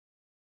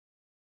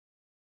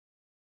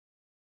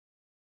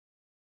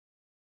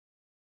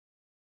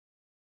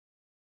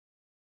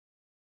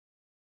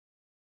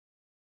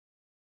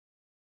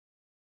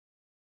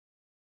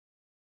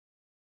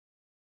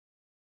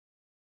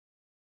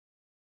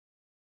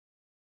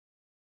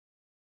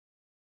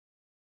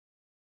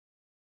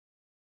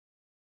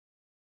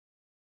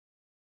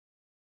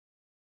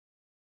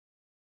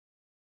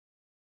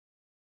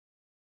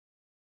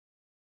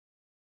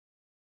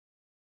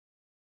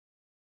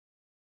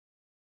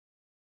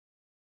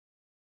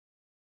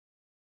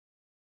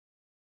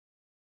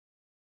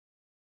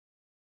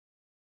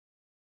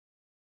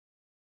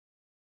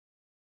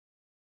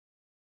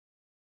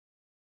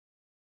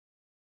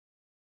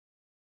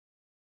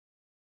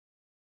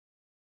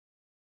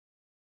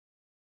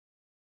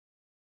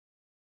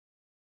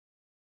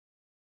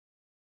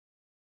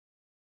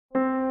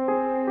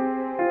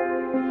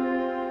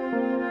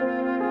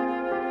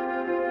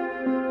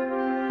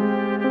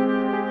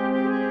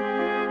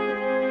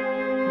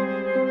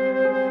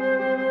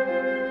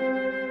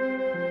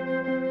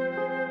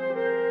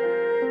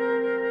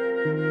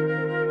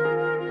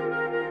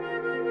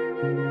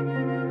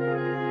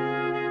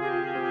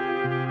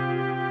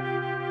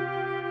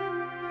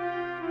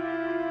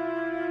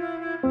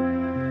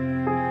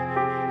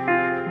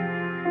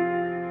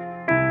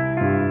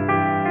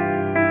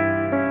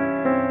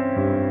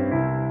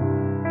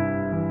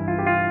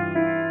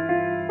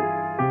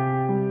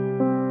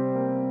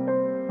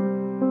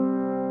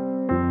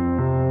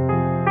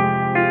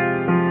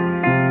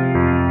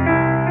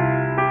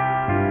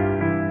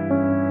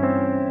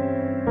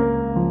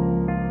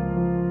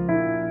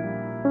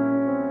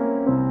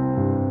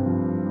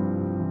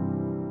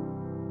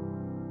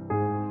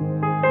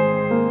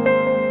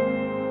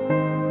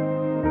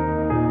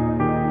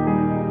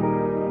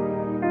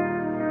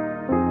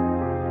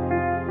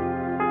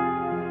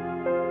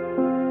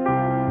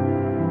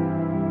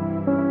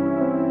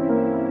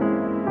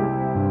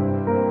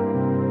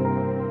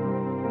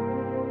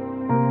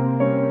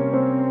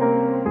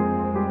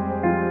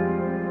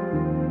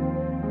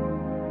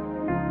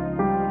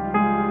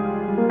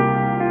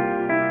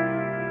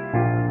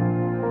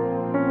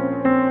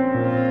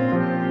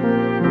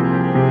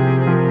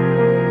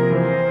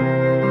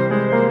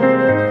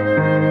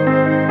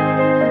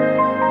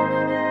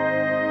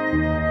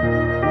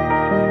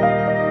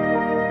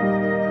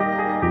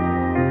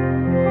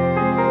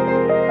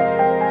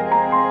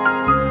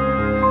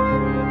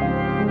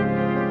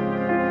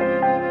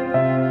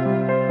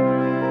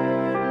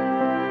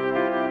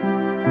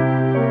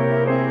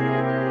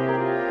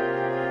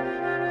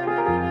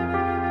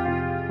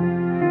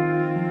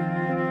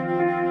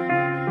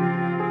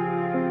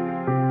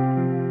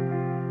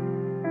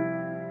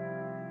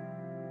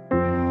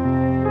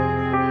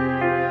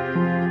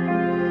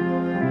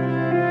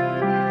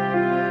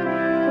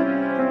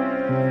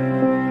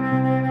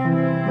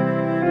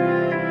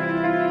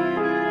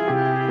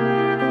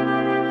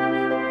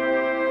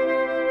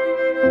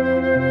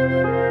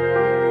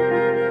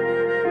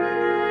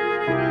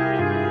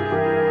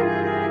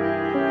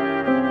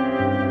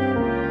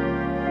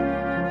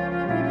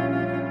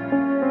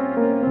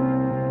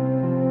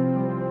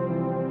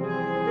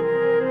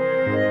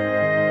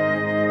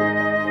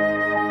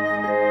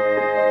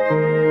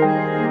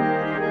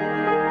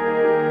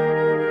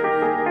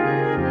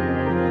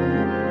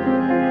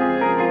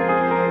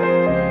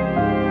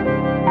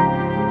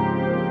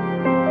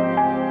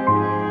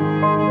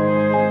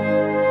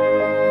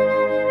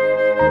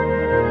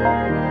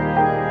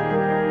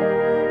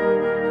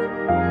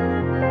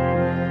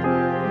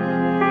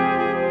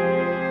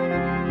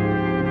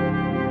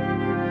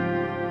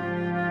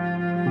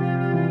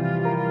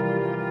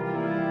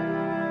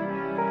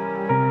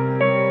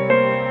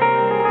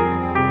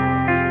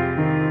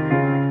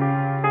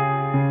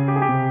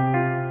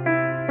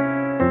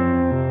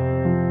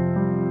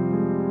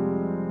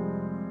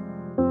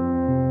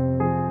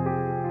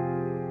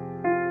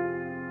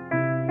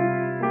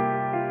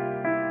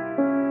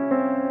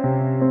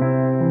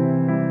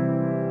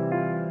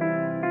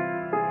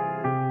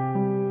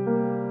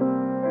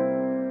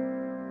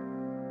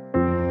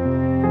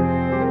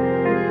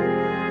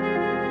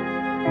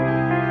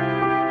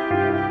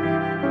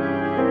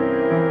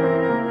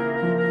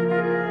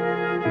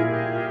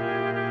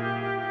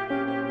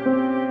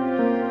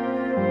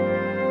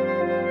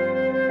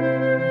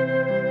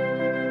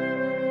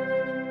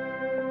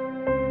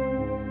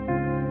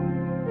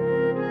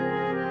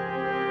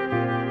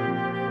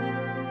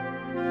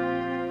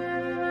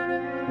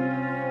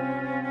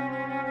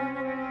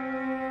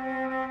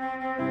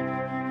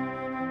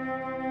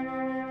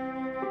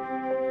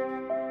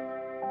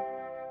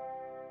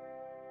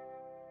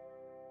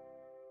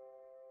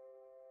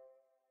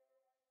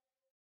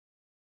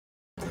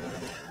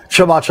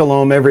Shabbat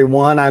Shalom,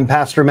 everyone. I'm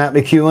Pastor Matt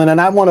McEwen, and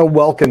I want to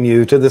welcome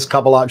you to this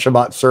Kaballat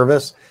Shabbat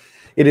service.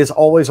 It is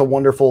always a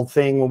wonderful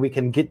thing when we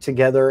can get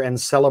together and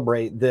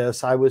celebrate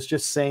this. I was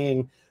just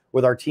saying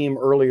with our team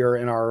earlier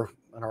in our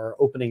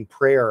opening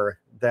prayer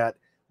that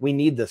we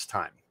need this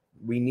time.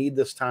 We need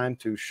this time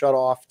to shut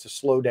off, to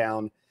slow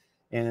down,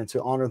 and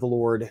to honor the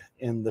Lord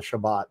in the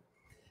Shabbat.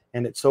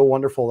 And it's so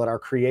wonderful that our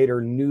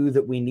Creator knew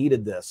that we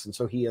needed this, and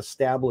so He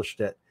established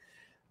it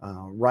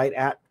right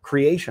at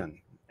creation.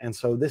 And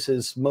so this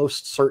is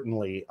most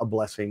certainly a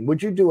blessing.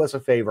 Would you do us a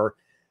favor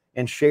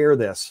and share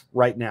this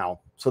right now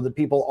so that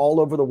people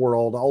all over the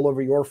world, all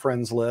over your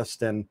friends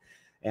list and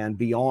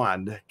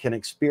beyond can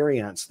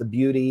experience the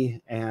beauty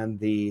and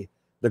the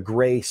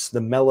grace, the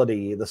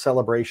melody, the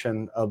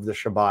celebration of the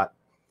Shabbat.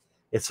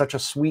 It's such a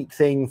sweet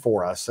thing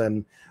for us,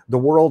 and the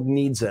world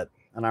needs it.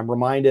 And I'm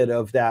reminded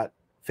of that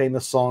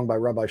famous song by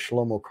Rabbi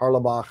Shalom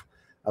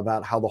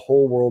about how the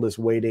whole world is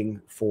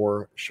waiting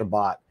for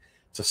Shabbat,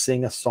 to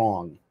sing a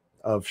song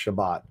of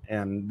Shabbat.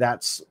 And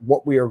that's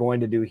what we are going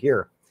to do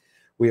here.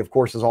 We, of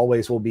course, as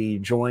always, will be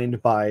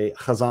joined by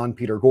Chazan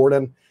Peter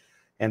Gordon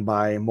and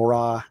by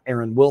Morah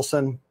Aaron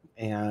Wilson,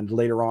 and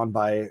later on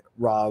by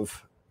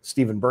Rav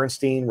Stephen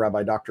Bernstein,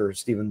 Rabbi Dr.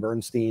 Stephen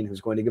Bernstein,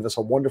 who's going to give us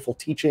a wonderful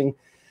teaching.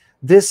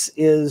 This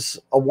is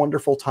a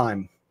wonderful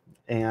time,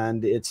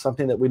 and it's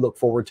something that we look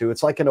forward to.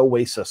 It's like an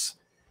oasis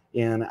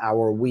in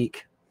our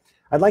week.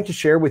 I'd like to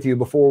share with you,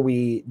 before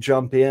we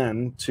jump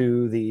in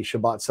to the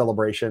Shabbat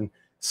celebration,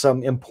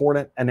 some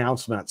important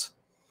announcements.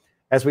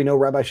 As we know,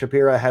 Rabbi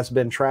Shapira has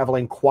been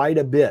traveling quite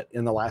a bit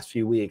in the last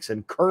few weeks,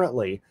 and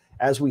currently,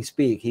 as we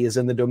speak, he is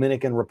in the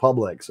Dominican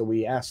Republic. So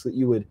we ask that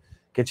you would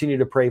continue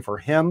to pray for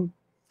him.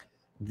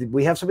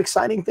 We have some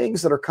exciting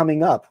things that are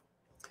coming up.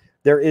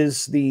 There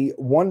is the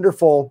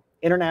wonderful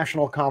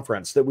international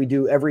conference that we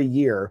do every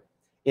year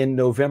in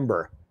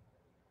November.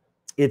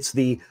 It's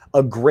A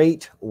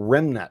Great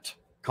Remnant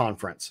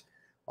Conference.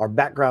 Our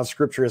background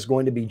scripture is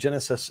going to be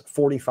Genesis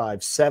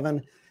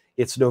 45:7.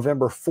 It's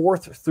November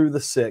 4th through the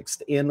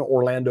 6th in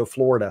Orlando,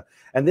 Florida.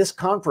 And this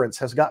conference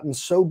has gotten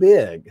so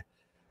big,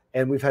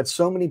 and we've had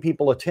so many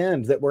people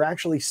attend, that we're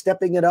actually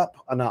stepping it up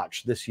a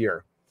notch this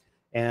year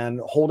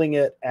and holding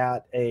it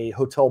at a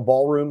hotel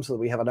ballroom so that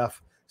we have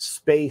enough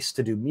space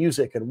to do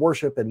music and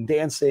worship and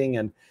dancing,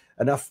 and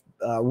enough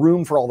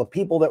room for all the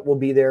people that will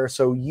be there.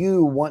 So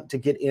you want to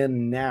get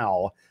in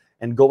now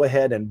and go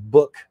ahead and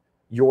book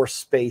your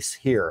space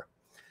here.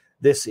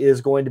 This is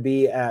going to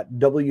be at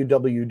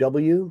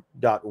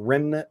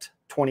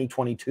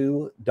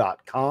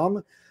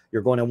www.remnant2022.com.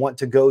 You're going to want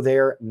to go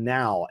there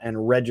now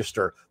and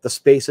register. The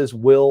spaces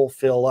will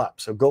fill up.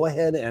 So go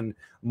ahead and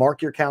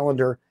mark your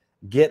calendar,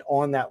 get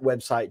on that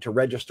website to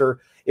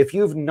register. If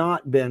you've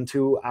not been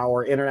to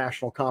our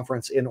international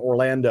conference in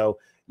Orlando,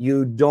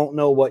 you don't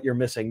know what you're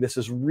missing. This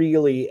is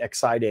really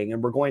exciting,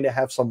 and we're going to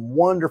have some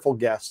wonderful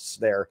guests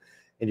there,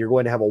 and you're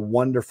going to have a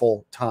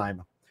wonderful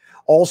time.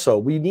 Also,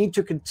 we need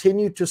to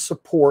continue to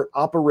support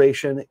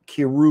Operation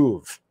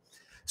Kiruv.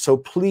 So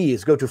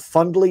please go to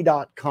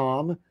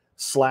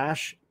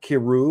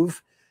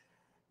fundly.com/Kiruv.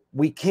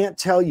 We can't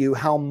tell you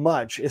how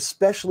much,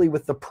 especially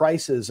with the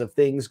prices of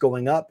things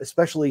going up,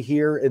 especially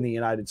here in the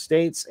United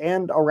States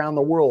and around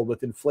the world,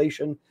 with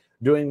inflation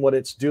doing what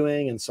it's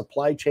doing and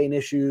supply chain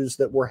issues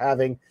that we're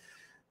having.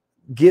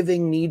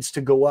 Giving needs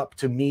to go up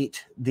to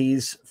meet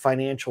these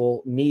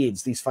financial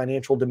needs, these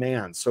financial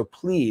demands. So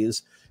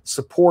please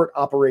support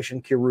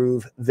Operation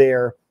Kiruv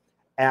there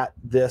at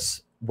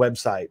this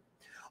website.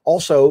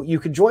 Also, you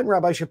can join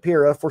Rabbi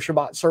Shapira for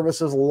Shabbat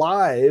services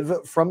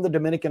live from the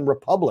Dominican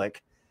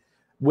Republic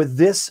with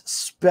this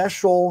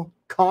special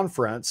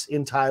conference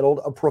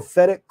entitled A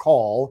Prophetic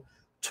Call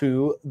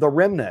to the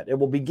Remnant. It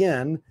will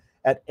begin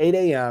at 8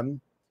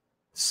 a.m.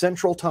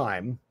 Central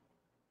Time,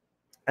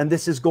 and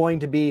this is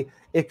going to be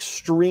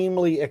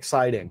extremely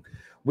exciting.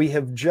 We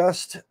have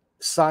just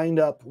signed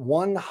up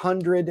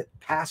 100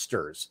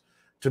 pastors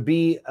to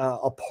be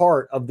a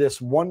part of this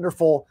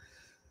wonderful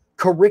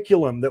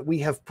curriculum that we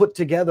have put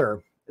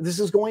together. This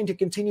is going to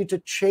continue to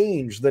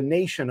change the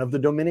nation of the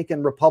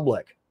Dominican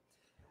Republic.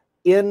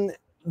 In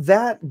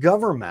that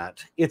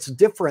government, it's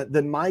different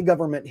than my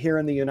government here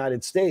in the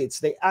United States.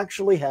 They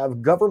actually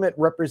have government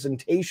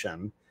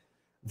representation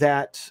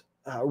that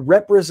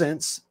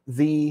represents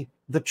the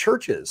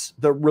churches,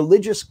 the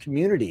religious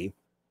community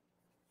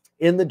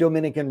in the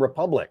Dominican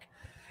Republic.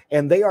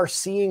 And they are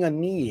seeing a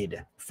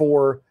need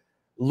for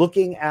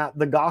looking at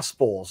the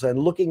Gospels and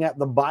looking at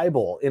the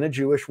Bible in a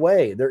Jewish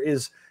way. There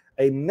is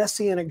a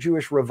Messianic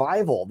Jewish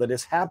revival that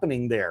is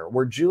happening there,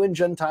 where Jew and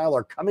Gentile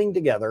are coming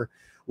together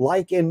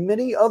like in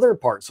many other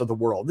parts of the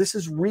world. This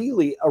is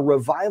really a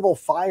revival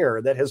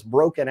fire that has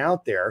broken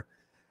out there.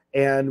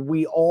 And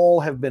we all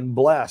have been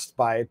blessed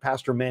by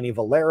Pastor Manny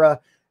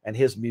Valera and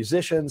his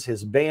musicians,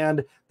 his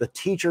band, the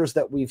teachers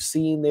that we've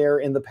seen there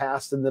in the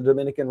past in the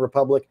Dominican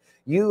Republic.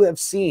 You have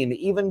seen,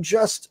 even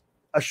just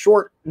a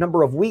short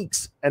number of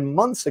weeks and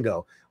months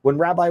ago, when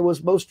Rabbi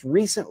was most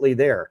recently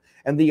there,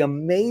 and the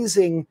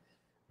amazing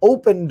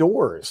open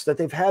doors that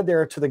they've had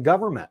there to the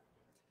government.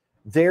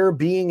 there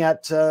being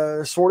at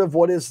sort of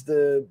what is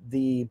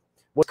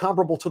what's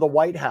comparable to the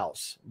White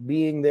House,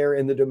 being there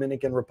in the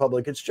Dominican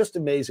Republic. It's just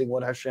amazing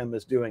what Hashem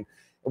is doing.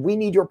 We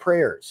need your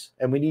prayers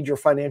and we need your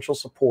financial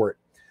support.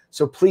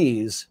 So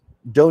please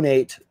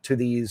donate to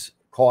these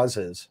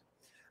causes.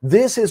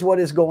 This is what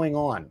is going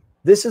on.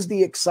 This is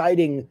the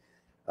exciting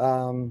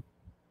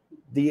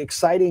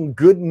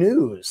good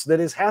news that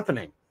is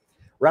happening.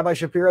 Rabbi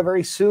Shapira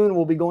very soon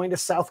will be going to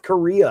South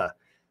Korea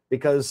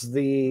because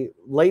the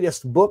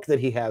latest book that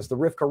he has, the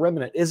Rivka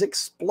Remnant, is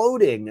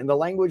exploding in the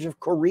language of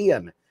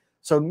Korean.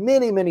 So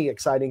many, many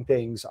exciting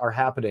things are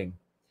happening.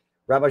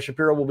 Rabbi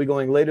Shapira will be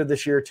going later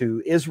this year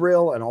to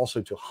Israel and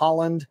also to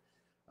Holland,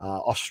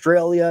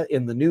 Australia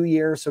in the new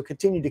year. So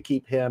continue to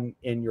keep him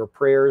in your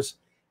prayers,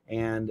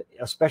 and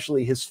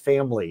especially his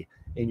family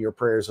in your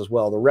prayers as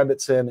well. The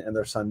Rebbitzin and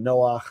their son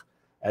Noach,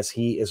 as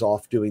he is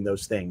off doing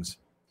those things.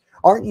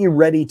 Aren't you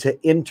ready to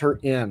enter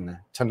in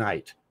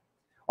tonight?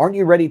 Aren't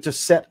you ready to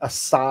set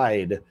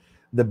aside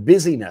the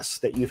busyness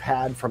that you've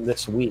had from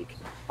this week?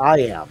 I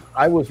am.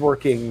 I was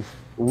working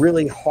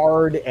really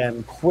hard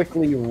and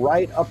quickly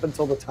right up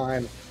until the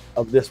time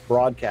of this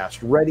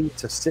broadcast, ready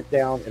to sit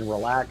down and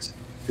relax,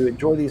 to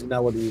enjoy these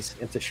melodies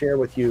and to share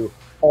with you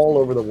all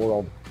over the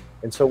world.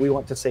 And so we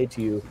want to say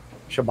to you,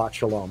 Shabbat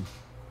Shalom.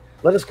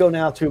 Let us go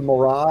now to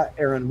Morah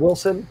Aaron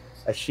Wilson,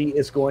 as she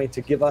is going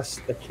to give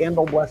us the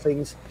candle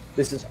blessings.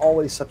 This is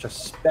always such a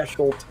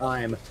special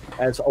time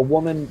as a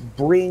woman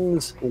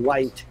brings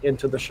light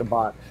into the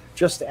Shabbat,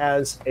 just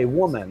as a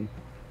woman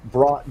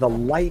brought the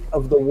light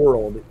of the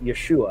world,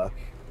 Yeshua,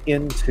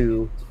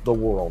 into the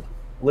world.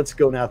 Let's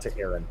go now to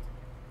Aaron.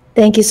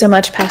 Thank you so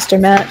much, Pastor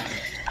Matt.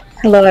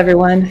 Hello,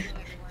 everyone.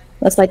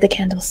 Let's light the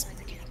candles.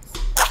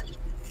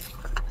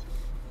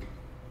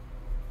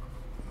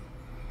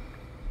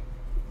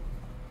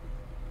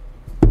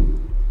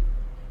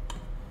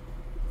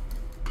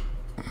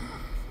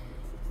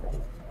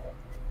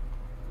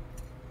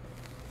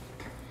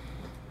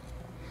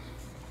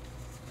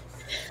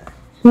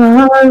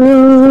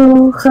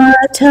 Baruch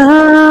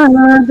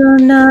atah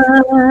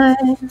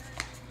Adonai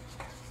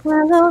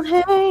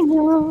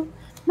Eloheinu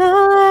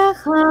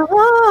melech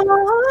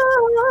haolam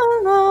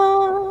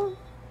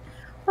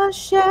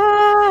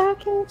asher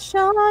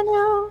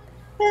kitshanu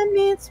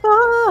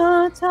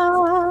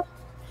b'mitzvotav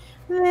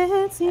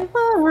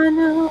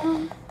v'tzivanu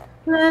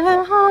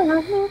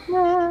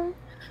lehadlikeh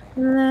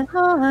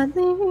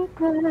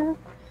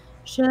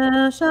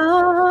shel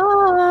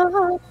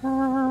Shabbat.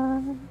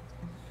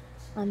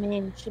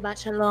 Amen. Shabbat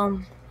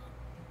Shalom.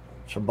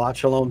 Shabbat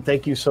Shalom.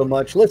 Thank you so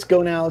much. Let's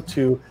go now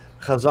to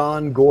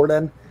Chazan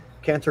Gordon.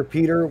 Cantor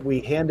Peter,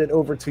 we hand it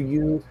over to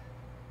you.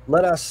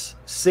 Let us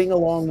sing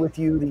along with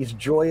you these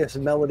joyous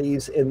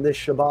melodies in this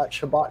Shabbat.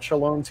 Shabbat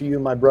Shalom to you,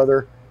 my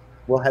brother.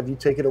 We'll have you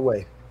take it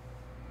away.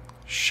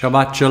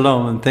 Shabbat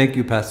Shalom, and thank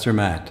you, Pastor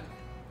Matt.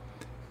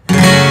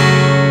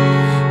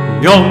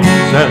 Yom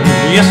Zel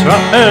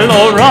Yisrael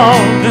Ora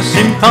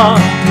V'Simcha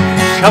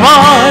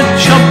Shabbat,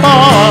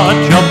 Shabbat,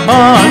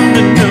 Shabbat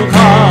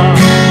Menucha.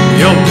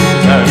 Yom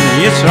Zel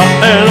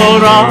Yisrael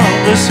Ora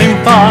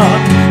V'Simcha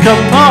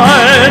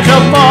Shabbat,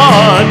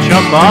 Shabbat,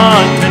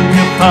 Shabbat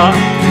Menucha.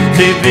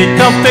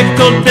 Tivita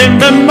Pekodim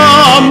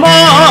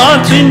B'Ma'amad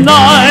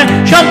Sinai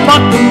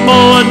Shabbat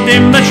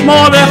Moedim B'Shmo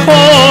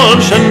B'Chol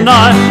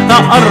Shanai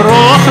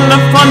Ta'aroch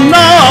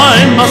Lefanai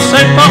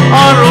Maseh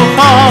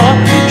Ba'arucha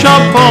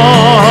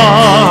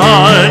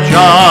Shabbat,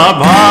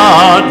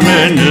 Shabbat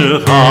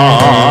Menucha.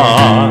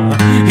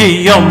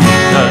 Yom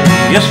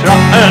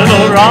Yisrael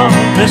Ora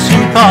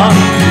V'Simcha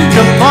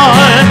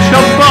Shabbat,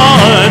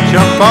 Shabbat,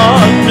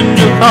 Shabbat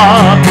Menucha.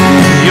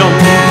 Yom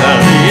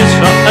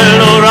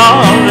Yisrael Ora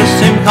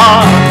V'Simcha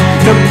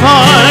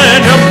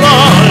Shabbat,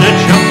 Shabbat,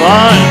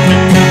 Shabbat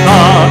Menucha.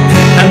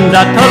 And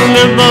that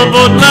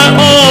Levavot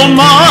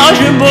Le'oma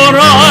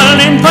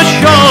Sheboralim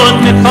Pashot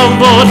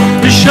Nechavot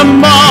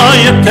V'Shema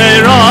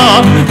Yetera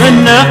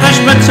V'Nefesh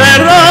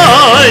Betzera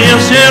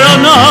Yasir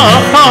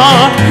Anacha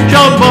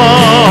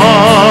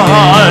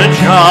Shabbat,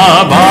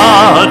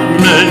 Shabbat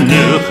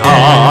Menucha.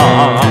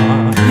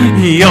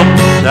 Yom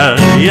Zel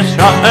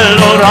Yisrael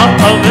Ora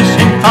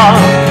V'Simcha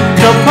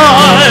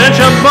Shabbat,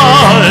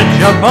 Shabbat,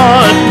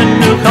 Shabbat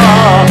Menucha.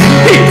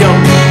 Yom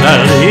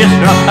Zel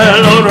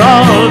Yisrael Ora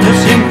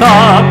V'Simcha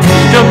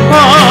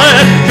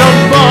Shabbat,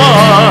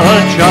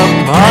 Shabbat,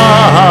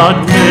 Shabbat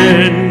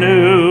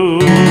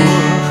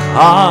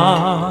Menucha.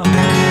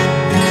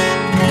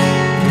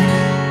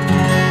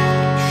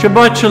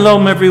 Shabbat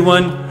Shalom,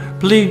 everyone.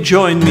 Please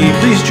join me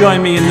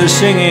in the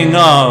singing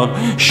of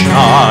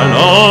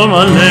Shalom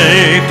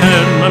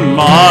Aleichem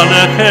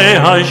Malachei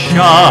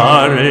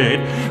Hasharet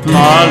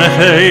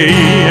Malachei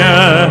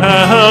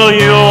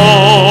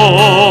Elyon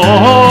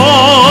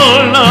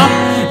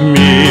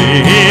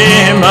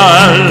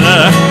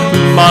Mimalech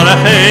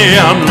Malachei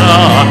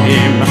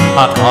Amlachim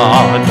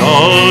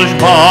HaKadosh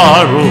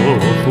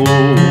Baruch Hu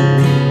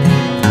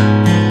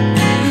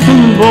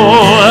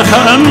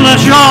Bohem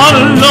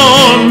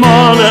Shalom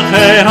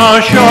Malachei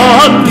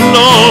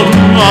HaShalom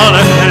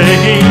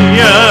Malachei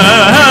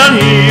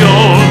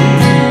Elyon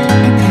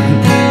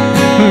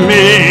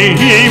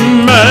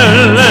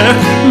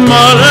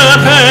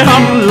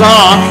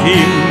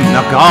Aleichem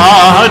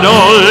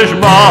Kadosh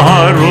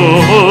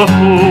Baruch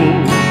Hu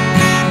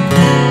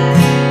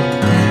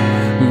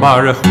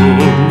Baruch Hu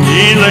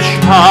Il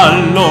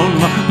Shalom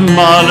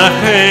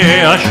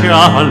Malachei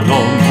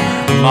Shalom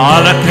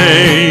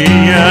Malachei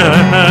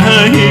Yona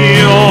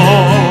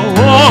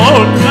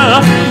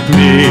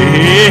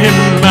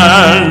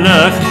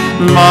Melech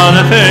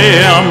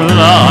Malachei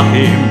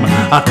Amlachim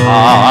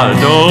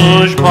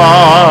HaKadosh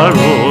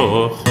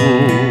Baruch Hu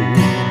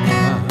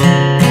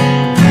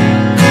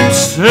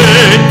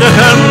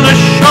Tzedechem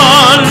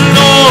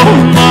Shalom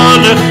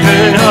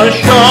Malachei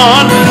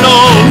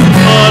Shalom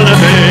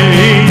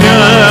Malachei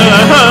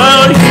Yona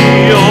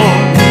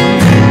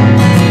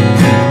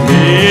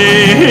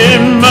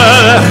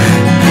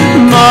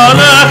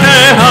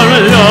Malachei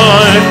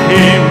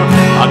Aleichem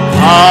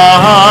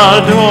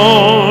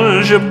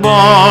HaKadosh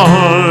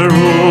Baruch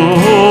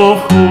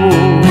Hu.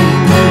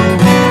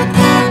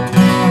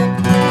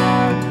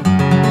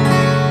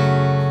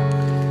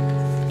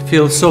 It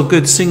feels so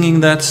good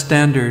singing that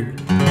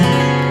standard.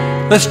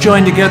 Let's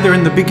join together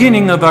in the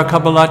beginning of our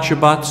Kaballat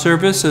Shabbat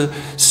service, a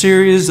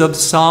series of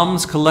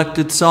psalms,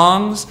 collected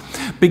songs.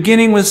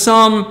 Beginning with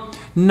Psalm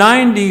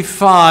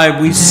 95,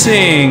 we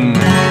sing,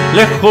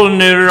 Lechol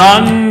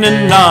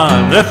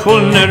niranna,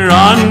 Lechol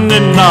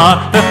niranna,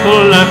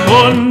 Lechol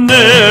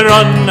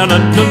niranna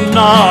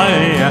Adonai,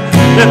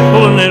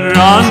 Lechol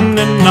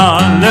niranna,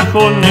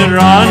 Lechol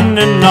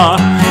niranna,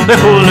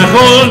 Lechol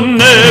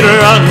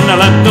niranna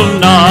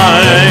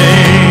Adonai.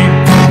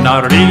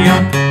 Naria,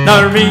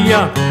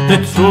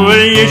 Netzur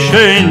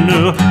Yeshenu,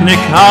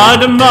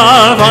 Nekadma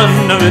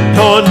Vanna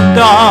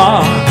V'toda.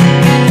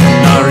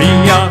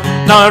 Naria,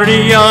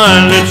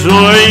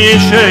 Netzur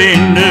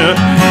Yeshenu,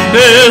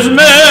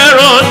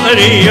 Bezmerot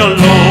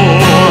Ariolo.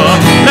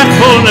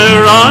 Lechol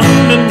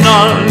niranna,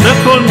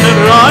 Lechol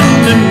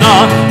niranna,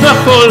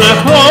 Lechol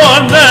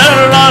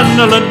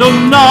niranna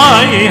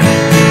Adonai.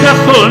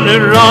 Lechol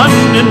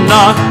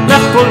niranna,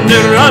 Lechol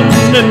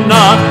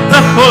niranna,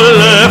 Lechol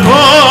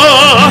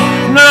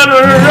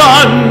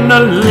niranna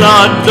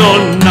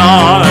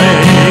Adonai.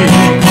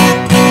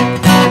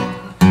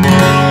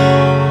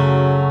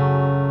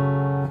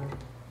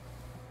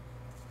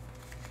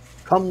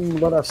 Come,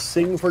 let us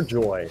sing for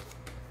joy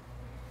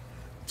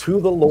to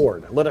the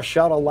Lord. Let us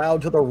shout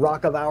aloud to the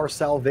rock of our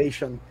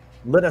salvation.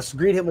 Let us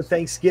greet him with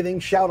thanksgiving.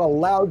 Shout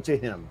aloud to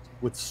him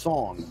with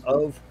song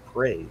of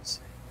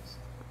praise.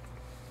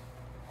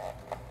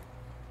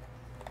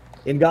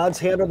 In God's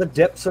hand are the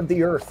depths of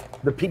the earth.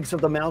 The peaks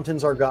of the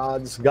mountains are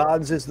God's.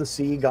 God's is the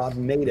sea, God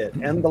made it,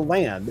 and the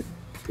land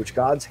which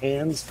God's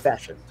hands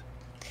fashioned.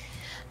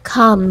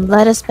 Come,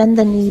 let us bend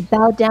the knee,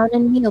 bow down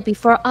and kneel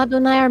before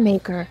Adonai our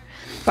Maker.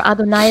 For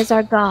Adonai is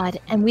our God,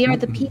 and we are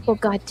the people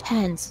God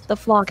tends, the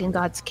flock in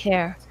God's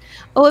care.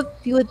 Oh, if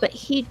you would but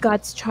heed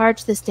God's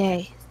charge this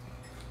day.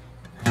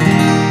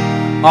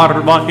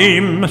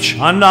 Arba'im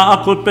shana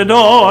akut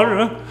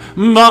bedor,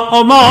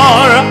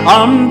 ma'omar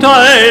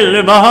amtai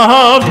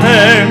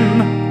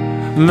levahem,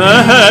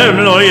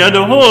 mehem lo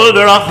yadu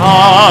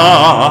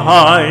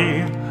drachai,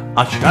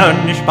 asher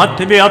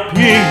nishbati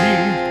be'api,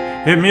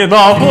 im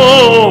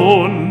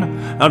yevahon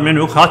al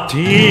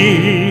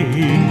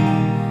menuchati.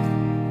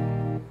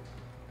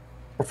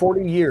 For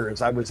 40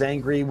 years I was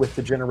angry with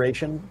the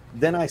generation.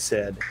 Then I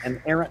said, an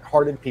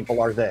errant-hearted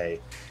people are they,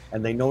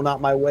 and they know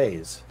not my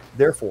ways.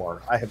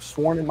 Therefore I have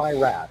sworn in my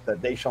wrath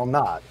that they shall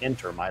not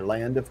enter my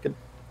land of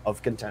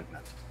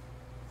contentment.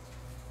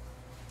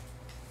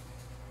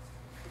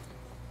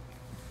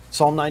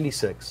 Psalm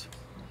 96.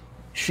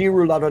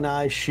 Shiru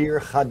l'Adonai shir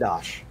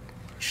chadash.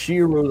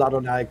 Shiru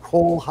l'Adonai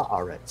kol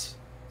haaretz.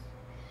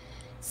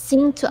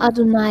 Sing to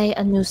Adonai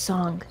a new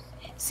song.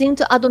 Sing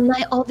to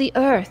Adonai all the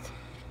earth.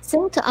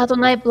 Sing to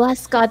Adonai,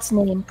 bless God's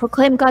name.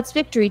 Proclaim God's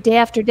victory day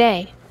after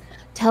day.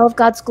 Tell of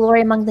God's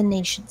glory among the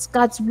nations,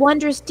 God's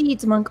wondrous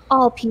deeds among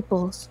all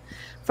peoples.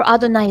 For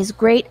Adonai is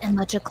great and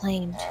much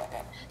acclaimed.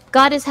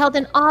 God is held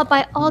in awe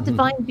by all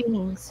divine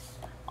beings.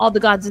 All the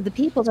gods of the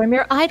peoples are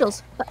mere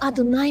idols, but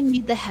Adonai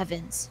made the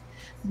heavens.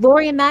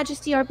 Glory and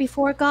majesty are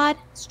before God.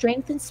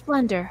 Strength and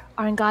splendor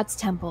are in God's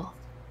temple.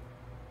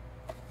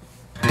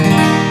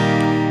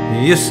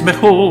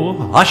 Yismechu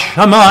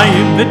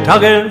hashamayim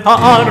v'tagel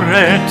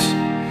haaretz,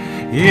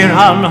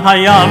 Yirham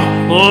hayam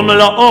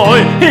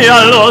umlaoi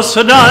yalo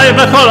sadai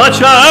b'kol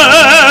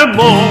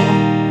ha'shemo,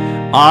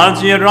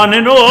 Az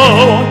yiranenu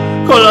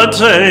kol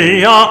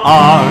ha'tzei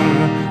ha'ar,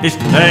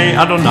 Ishtei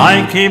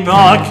Adonai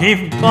kiva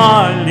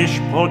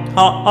lishpot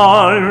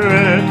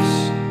haaretz,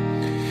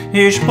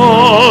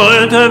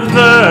 Yishpot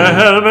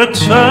tevel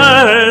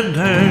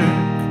b'tzedek,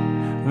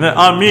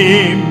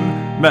 Ve'amim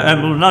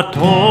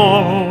be'emunato.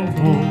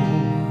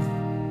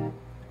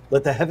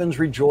 Let the heavens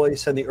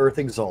rejoice and the earth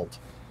exult.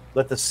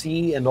 Let the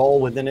sea and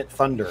all within it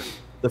thunder.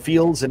 The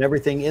fields and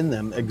everything in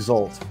them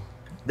exult.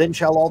 Then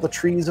shall all the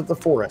trees of the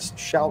forest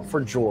shout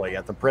for joy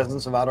at the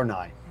presence of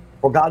Adonai.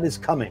 For God is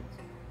coming.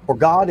 For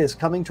God is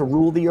coming to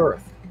rule the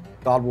earth.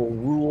 God will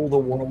rule the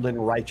world in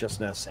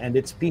righteousness and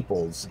its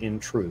peoples in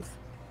truth.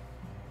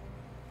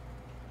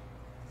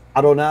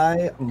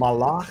 Adonai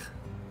malach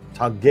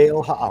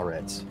Hagel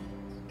haaretz.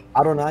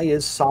 Adonai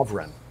is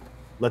sovereign.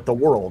 Let the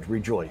world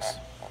rejoice.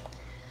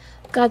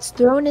 God's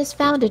throne is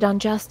founded on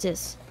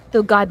justice.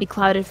 Though God be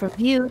clouded from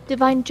view,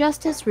 divine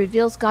justice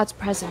reveals God's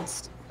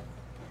presence.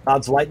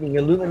 God's lightning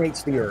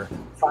illuminates the earth.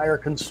 Fire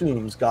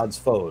consumes God's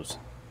foes.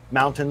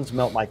 Mountains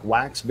melt like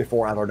wax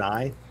before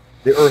Adonai.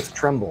 The earth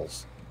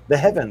trembles. The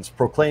heavens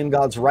proclaim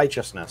God's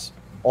righteousness.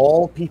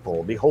 All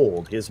people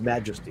behold his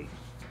majesty.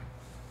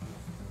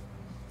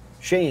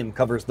 Shame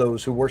covers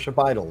those who worship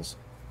idols,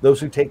 those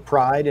who take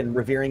pride in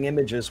revering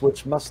images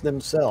which must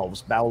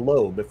themselves bow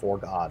low before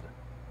God.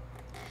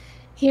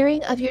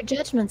 Hearing of your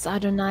judgments,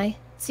 Adonai,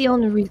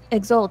 Zion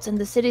exults and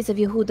the cities of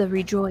Yehuda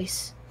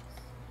rejoice.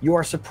 You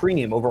are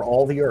supreme over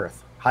all the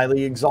earth,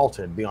 highly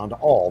exalted beyond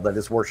all that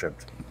is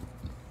worshipped.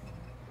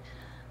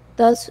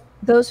 Thus,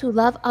 those who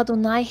love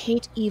Adonai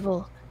hate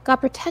evil. God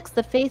protects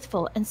the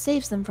faithful and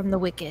saves them from the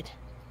wicked.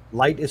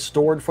 Light is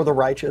stored for the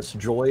righteous,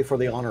 joy for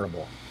the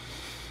honorable.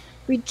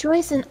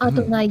 Rejoice in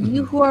Adonai,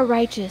 you who are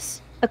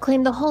righteous.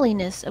 Acclaim the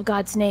holiness of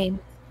God's name.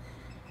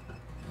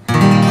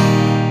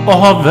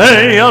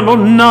 Ohavei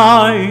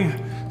Adonai,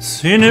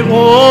 Sine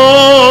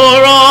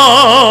Oran,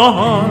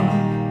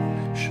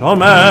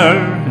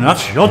 Shomer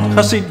Nafshot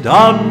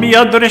Chasidam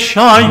Yad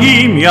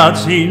Reshayim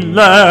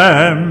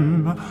Yatzilem,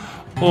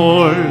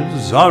 Or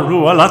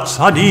Zaru Al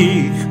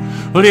Tzadik,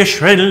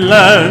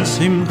 L'Yisrael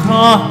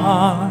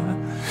Simcha,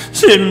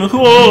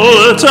 Simchu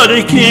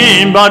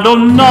Tzadikim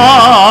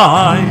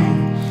B'Adonai,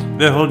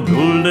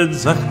 Ve'hodul Et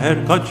Zacher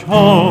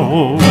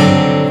Kacho.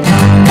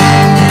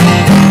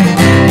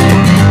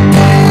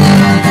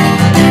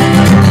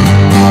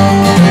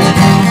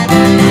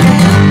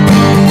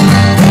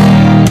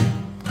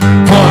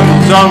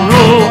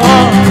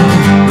 Zaruah,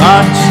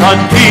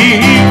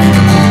 Latzadik,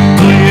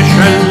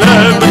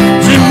 L'Yisrael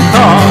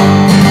Simcha.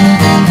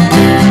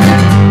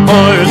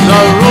 Or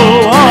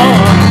Zaruah,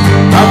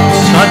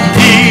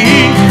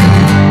 Latzadik,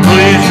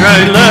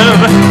 L'Yisrael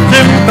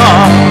Simcha.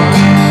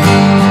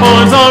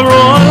 Or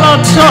Zaruah,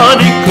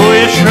 Latzadik,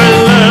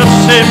 L'Yisrael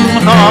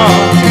Simcha.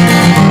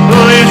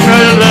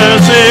 L'Yisrael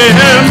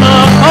Simcha.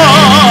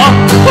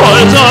 Or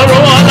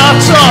Zaruah,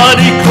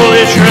 Latzadik,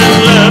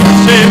 L'Yisrael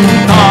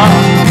Simcha.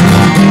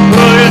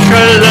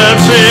 Shalom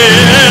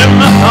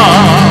Simcha,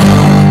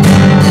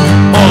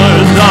 Or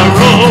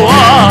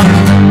Zaruah,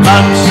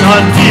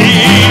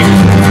 Latzadik,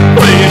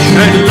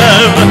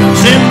 Shalom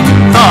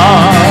Simcha,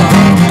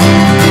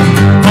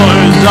 Or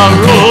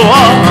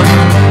Zaruah,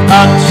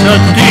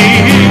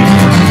 Latzadik,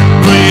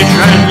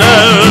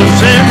 Shalom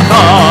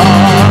Simcha.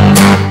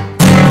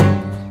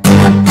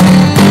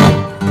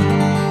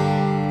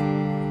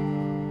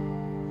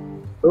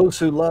 Those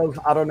who love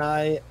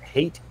Adonai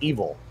hate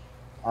evil.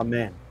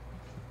 Amen.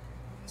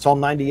 Psalm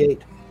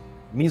 98,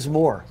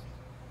 Mizmor,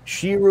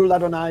 Shiru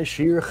Ladonai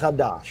Shir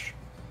Chadash,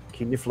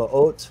 Ki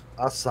Niflaot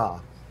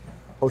Asa,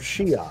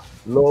 Hoshia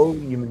Lo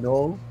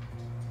Yimno,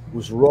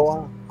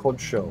 Uzroa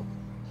Kodsho.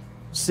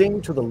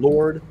 Sing to the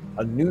Lord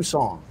a new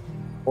song,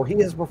 for he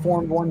has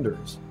performed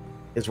wonders.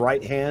 His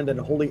right hand and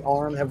holy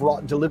arm have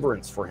wrought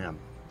deliverance for him.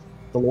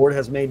 The Lord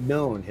has made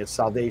known his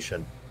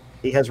salvation.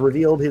 He has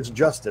revealed his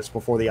justice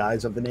before the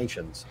eyes of the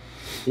nations.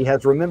 He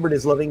has remembered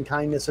his loving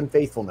kindness and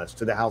faithfulness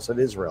to the house of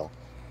Israel.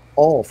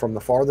 All from the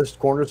farthest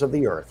corners of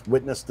the earth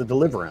witness the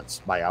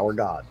deliverance by our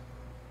God.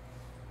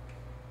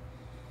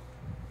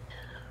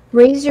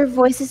 Raise your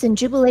voices in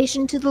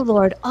jubilation to the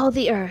Lord, all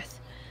the earth.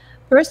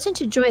 Burst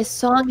into joyous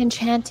song and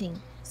chanting.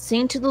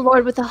 Sing to the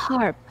Lord with the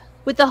harp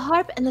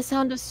and the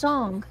sound of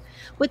song,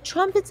 with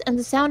trumpets and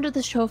the sound of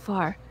the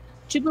shofar.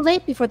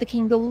 Jubilate before the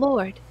King, the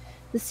Lord.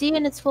 The sea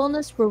and its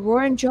fullness will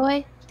roar in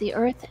joy, the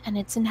earth and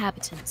its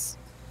inhabitants.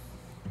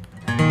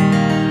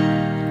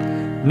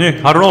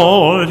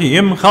 Neharot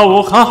Yimcha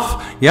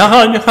Uchaf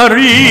Yahad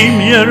Harim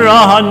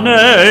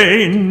Yerahanenu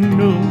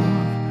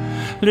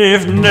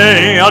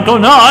Livnei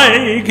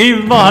Adonai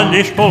Kiva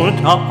Lishpot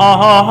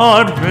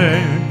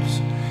Haaretz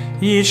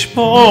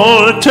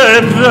Yishpot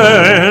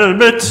Tevel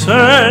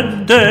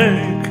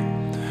Betzedek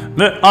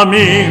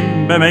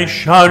Ve'amim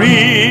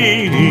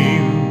B'meisharim.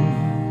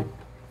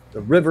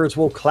 The rivers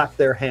will clap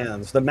their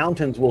hands, the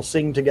mountains will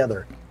sing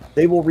together.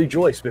 They will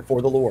rejoice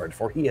before the Lord,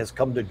 for he has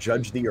come to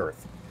judge the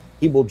earth.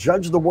 He will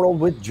judge the world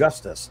with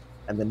justice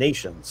and the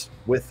nations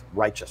with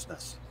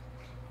righteousness.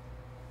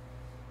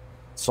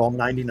 Psalm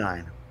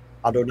 99.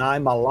 Adonai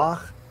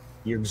Malach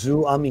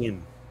Yirzu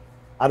Amin.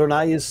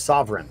 Adonai is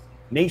sovereign.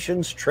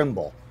 Nations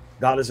tremble.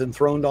 God is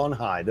enthroned on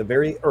high. The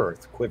very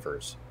earth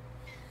quivers.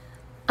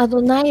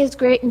 Adonai is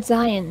great in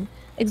Zion,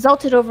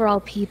 exalted over all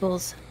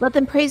peoples. Let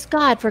them praise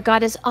God, for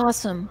God is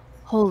awesome,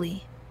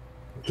 holy.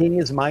 The King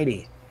is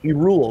mighty. He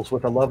rules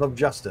with a love of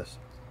justice.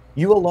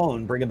 You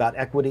alone bring about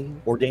equity,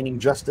 ordaining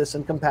justice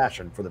and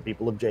compassion for the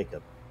people of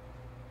Jacob.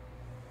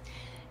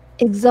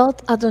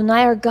 Exalt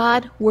Adonai our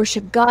God,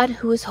 worship God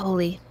who is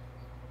holy.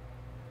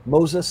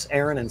 Moses,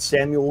 Aaron, and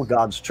Samuel,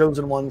 God's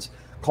chosen ones,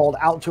 called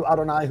out to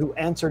Adonai, who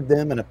answered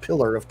them in a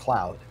pillar of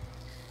cloud.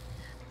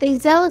 They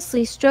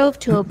zealously strove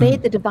to obey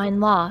the divine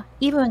law,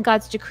 even when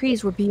God's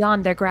decrees were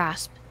beyond their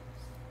grasp.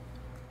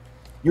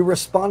 You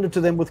responded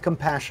to them with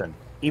compassion,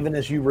 even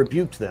as you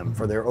rebuked them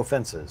for their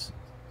offenses.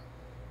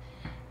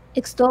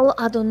 Extol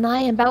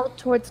Adonai and bow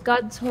towards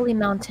God's holy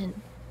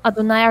mountain.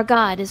 Adonai our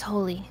God is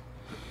holy.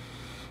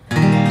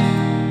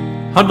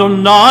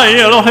 Adonai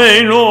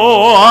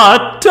Eloheinu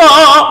ata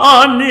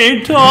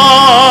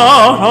anitam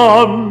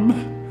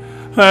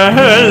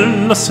el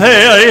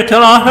naseit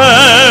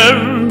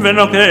lahem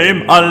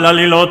v'nokem al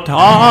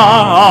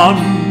alilotam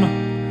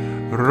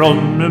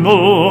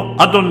רוממו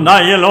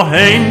אדוני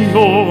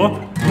אלוהינו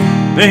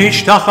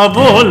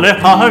והשתחוו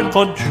להר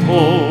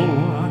קודשו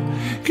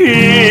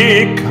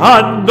כי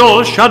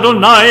קדוש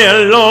אדוני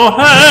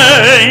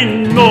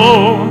אלוהינו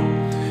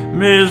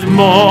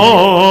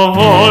מזמור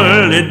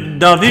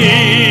לדוד.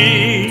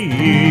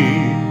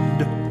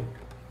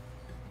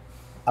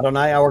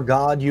 Adonai our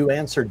God, you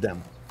answered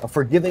them. A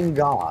forgiving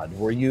God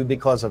were you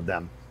because of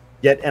them,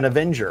 yet an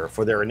avenger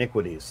for their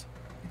iniquities.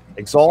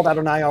 Exalt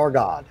Adonai our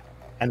God,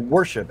 and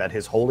worship at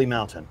his holy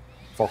mountain,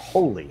 for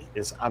holy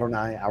is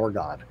Adonai our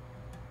God.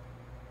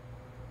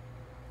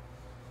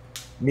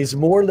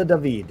 Mizmor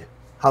LeDavid,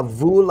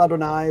 Havu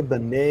Adonai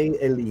b'nei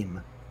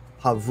Elim,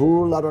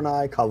 Havu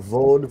Adonai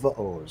kavod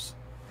va'oz.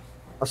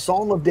 A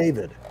psalm of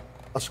David.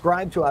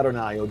 Ascribe to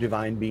Adonai, O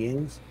divine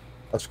beings.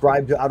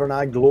 Ascribe to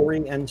Adonai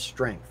glory and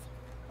strength.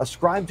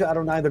 Ascribe to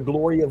Adonai the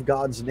glory of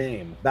God's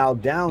name. Bow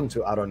down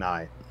to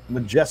Adonai,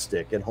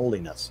 majestic in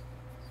holiness.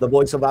 The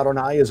voice of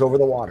Adonai is over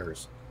the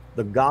waters.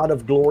 The God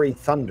of glory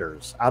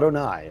thunders,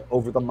 Adonai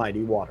over the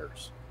mighty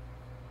waters.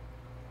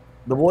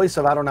 The voice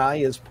of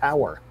Adonai is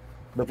power.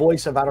 The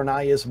voice of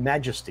Adonai is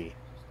majesty.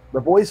 The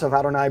voice of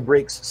Adonai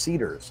breaks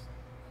cedars.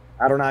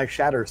 Adonai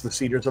shatters the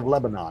cedars of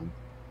Lebanon.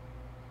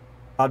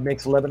 God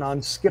makes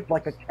Lebanon skip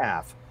like a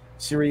calf,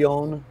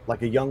 Sirion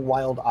like a young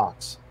wild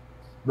ox.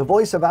 The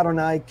voice of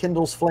Adonai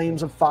kindles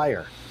flames of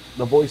fire.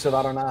 The voice of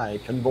Adonai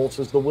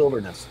convulses the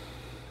wilderness.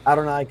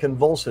 Adonai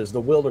convulses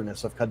the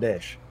wilderness of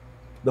Kadesh.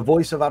 The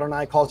voice of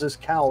Adonai causes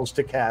cows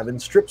to calve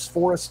and strips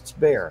forests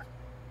bare.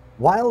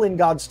 While in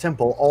God's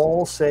temple,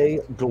 all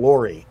say,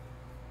 glory.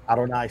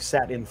 Adonai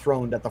sat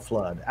enthroned at the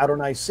flood.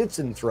 Adonai sits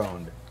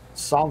enthroned,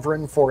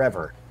 sovereign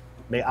forever.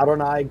 May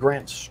Adonai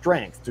grant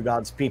strength to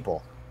God's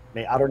people.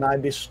 May Adonai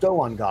bestow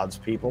on God's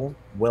people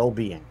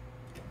well-being.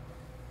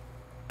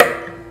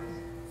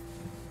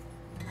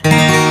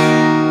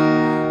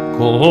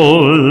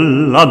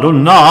 Kol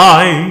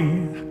Adonai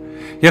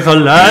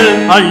יחלל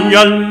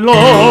איילות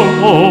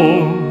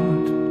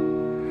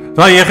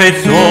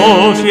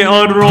ויחצות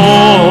יערות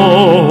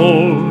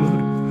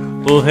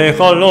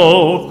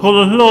והיכלו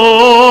כולו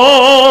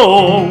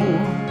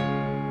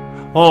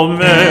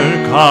אומר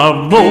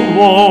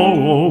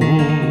כבוד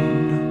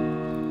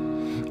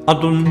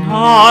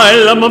אדוני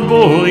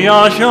למבול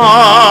ישב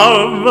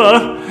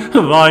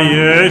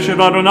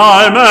וישב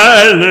אדוני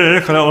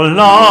מלך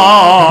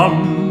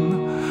לעולם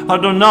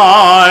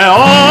Adonai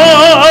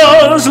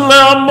oz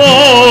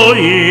le'amo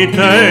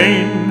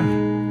yitein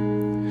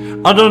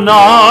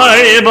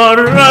Adonai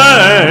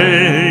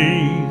barech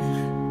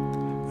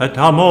et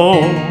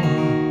amo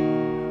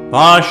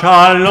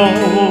v'shalom.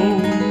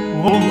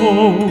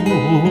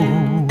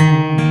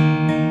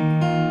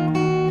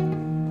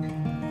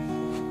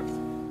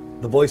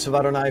 The voice of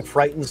Adonai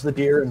frightens the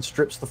deer and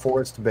strips the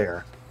forest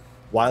bare.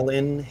 While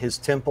in his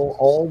temple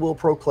all will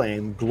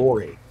proclaim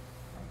glory.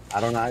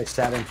 Adonai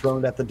sat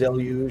enthroned at the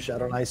deluge.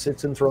 Adonai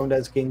sits enthroned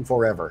as king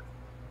forever.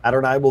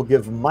 Adonai will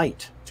give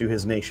might to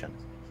his nation.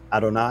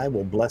 Adonai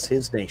will bless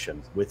his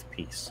nation with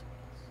peace.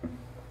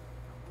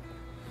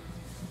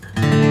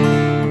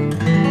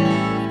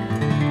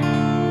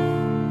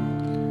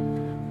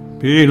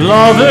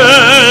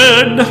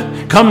 Beloved,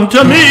 come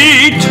to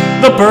meet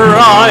the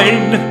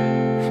bride.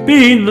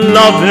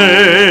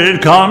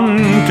 Beloved,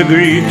 come to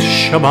greet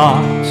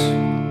Shabbat.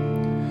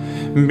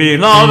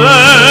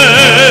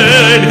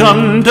 Beloved,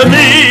 come to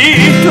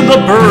meet the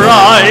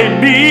bride.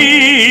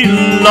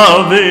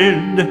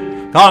 Beloved,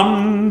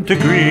 come to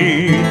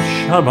greet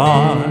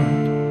Shabbat.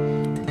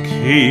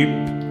 Keep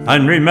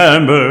and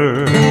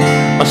remember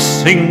a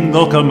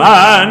single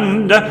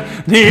command,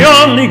 the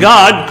only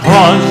God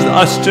caused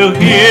us to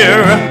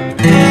hear.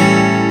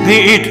 The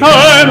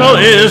eternal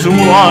is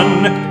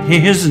one,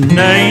 his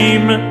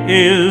name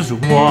is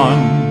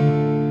one.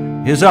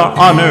 Is our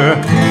honor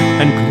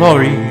and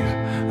glory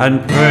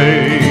and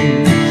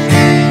praise.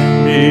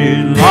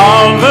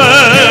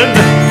 Beloved,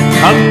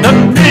 come to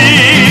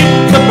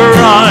meet the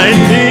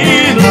bride.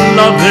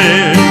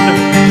 Beloved,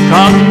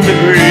 come to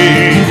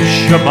greet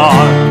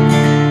Shabbat.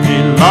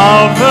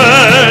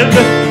 Beloved,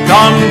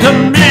 come to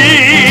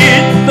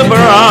meet the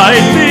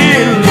bride.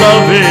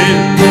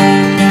 Beloved,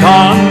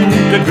 come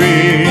to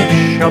greet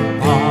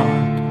Shabbat.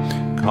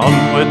 Come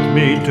with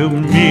me to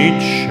meet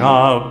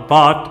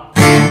Shabbat.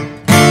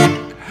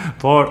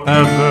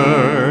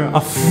 Forever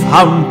a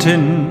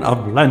fountain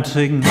of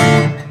blessing,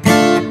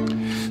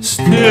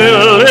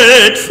 still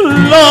it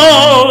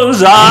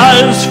flows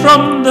as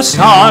from the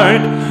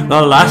start,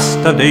 the last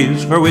of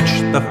days for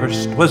which the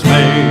first was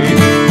made.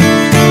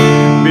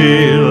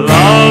 Beloved,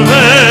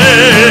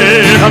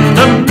 come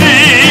to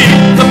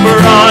meet the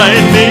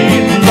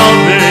bride.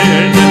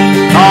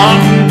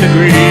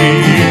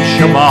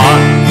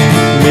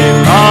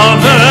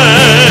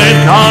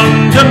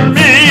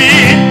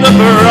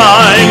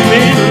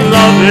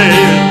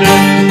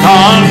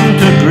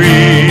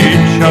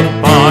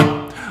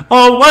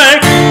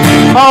 Awake,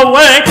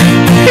 awake,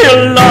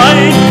 your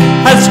light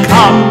has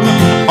come.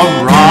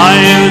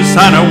 Arise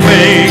and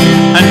awake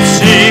and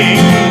sing.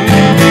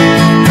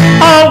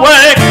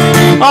 Awake,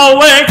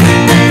 awake,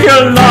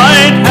 your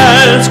light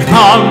has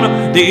come.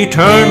 The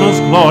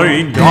Eternal's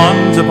glory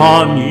dawns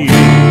upon you.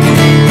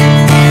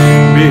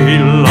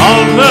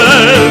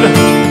 Beloved,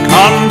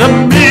 come to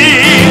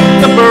meet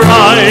the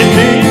bride,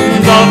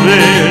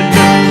 beloved,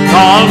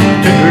 come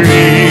to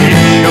greet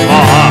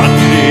Shabbat.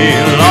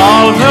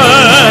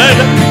 Beloved,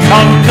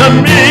 come to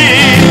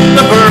meet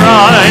the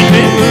bride,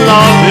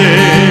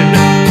 beloved,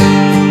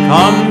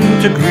 come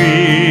to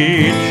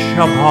greet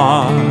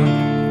Shabbat.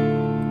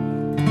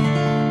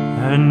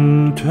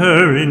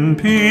 Enter in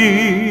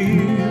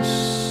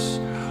peace,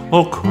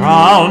 O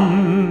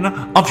crown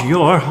of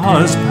your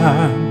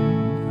husband.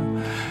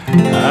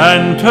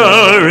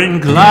 Enter in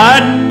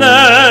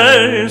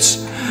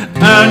gladness,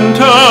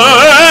 enter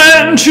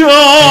in joy.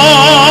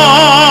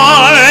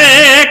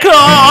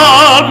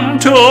 Come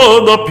to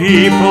the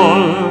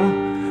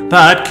people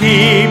that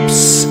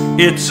keeps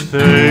its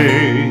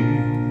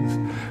faith.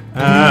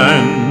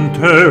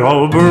 Enter,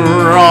 O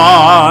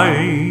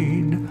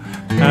bride,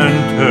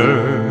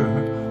 enter,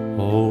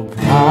 O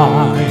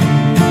bride.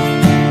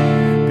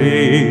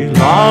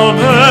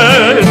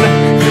 Beloved,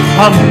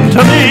 come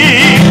to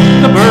meet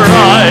the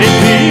bride,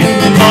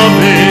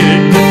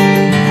 beloved,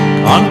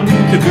 come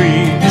to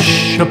greet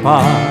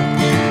Shabbat.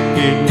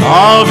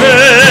 Beloved,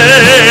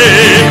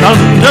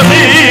 come to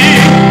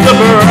meet the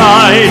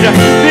bride,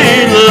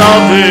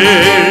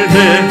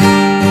 beloved,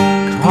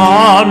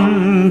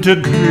 come to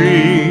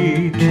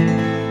greet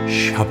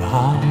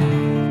Shabbat.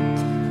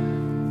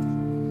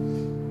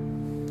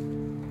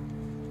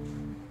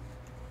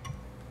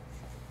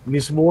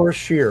 Mizmor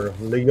Shir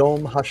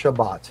Leyom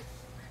HaShabbat.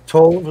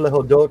 Tov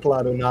lehodot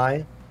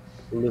l'Adonai,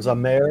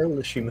 l'zamer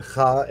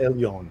l'shimcha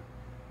elyon.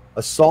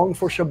 A song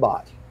for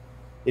Shabbat.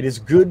 It is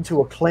good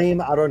to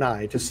acclaim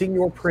Adonai, to sing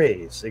your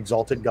praise,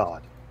 exalted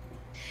God.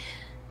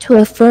 To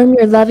affirm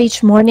your love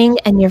each morning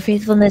and your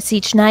faithfulness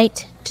each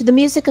night, to the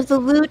music of the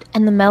lute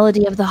and the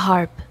melody of the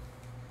harp.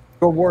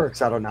 Your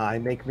works, Adonai,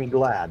 make me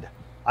glad.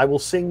 I will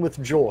sing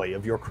with joy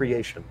of your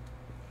creation.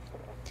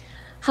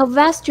 How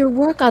vast your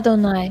work,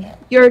 Adonai!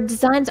 Your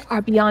designs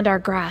are beyond our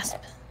grasp.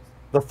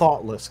 The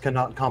thoughtless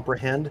cannot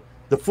comprehend,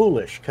 the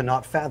foolish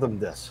cannot fathom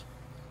this.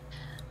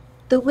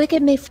 The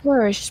wicked may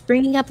flourish,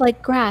 springing up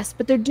like grass,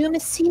 but their doom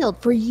is sealed,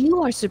 for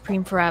you are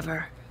supreme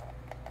forever.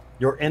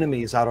 Your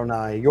enemies,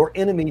 Adonai, your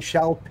enemies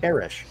shall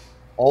perish.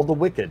 All the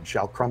wicked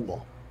shall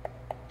crumble.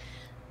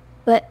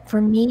 But for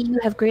me you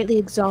have greatly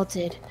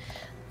exalted.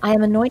 I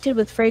am anointed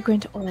with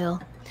fragrant oil.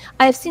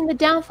 I have seen the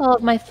downfall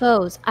of my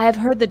foes. I have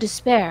heard the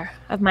despair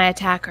of my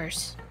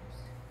attackers.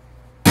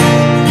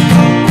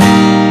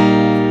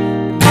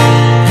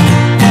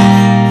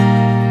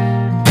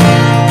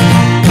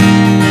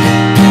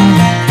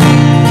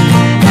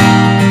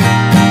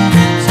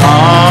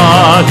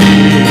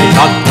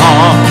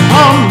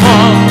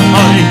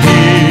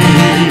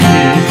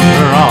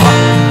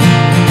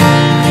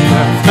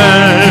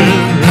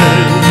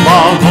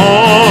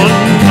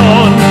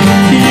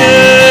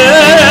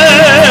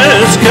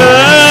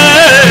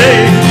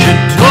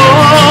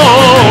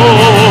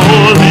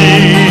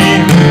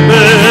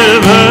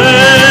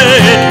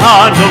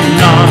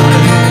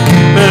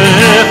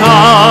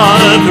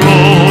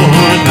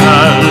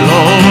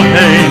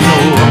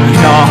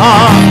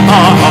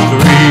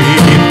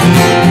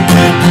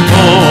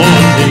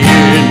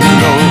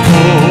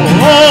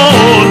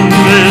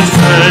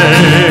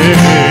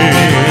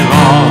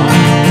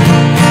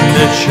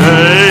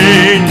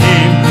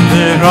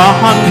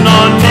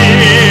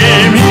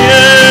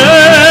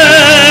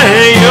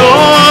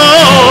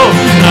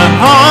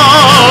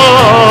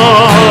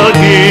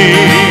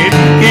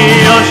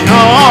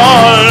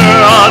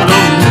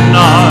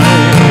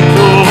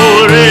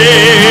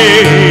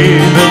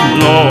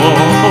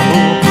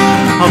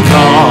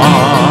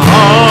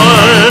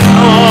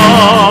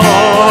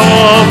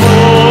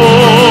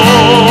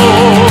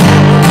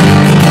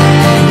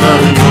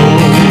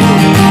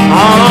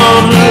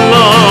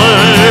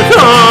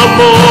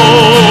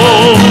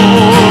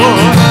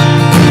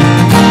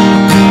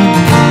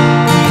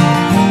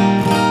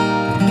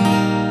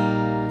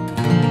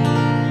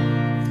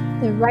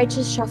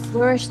 Righteous shall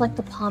flourish like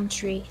the palm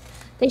tree.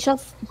 They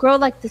shall grow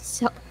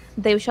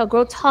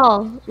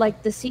tall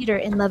like the cedar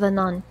in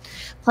Lebanon.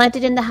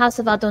 Planted in the house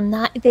of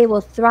Adonai, they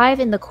will thrive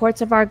in the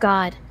courts of our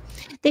God.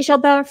 They shall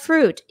bear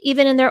fruit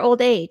even in their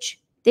old age.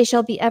 They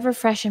shall be ever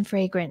fresh and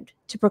fragrant,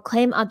 to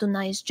proclaim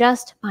Adonai is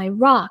just, my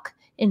rock,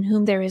 in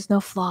whom there is no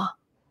flaw.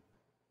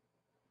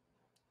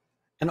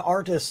 An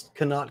artist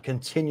cannot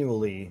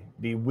continually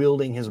be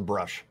wielding his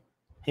brush.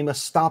 He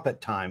must stop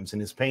at times in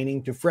his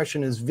painting to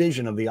freshen his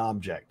vision of the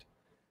object,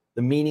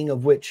 the meaning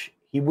of which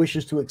he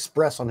wishes to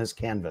express on his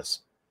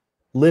canvas.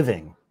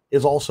 Living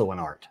is also an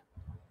art.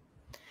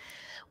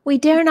 We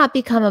dare not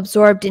become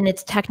absorbed in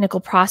its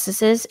technical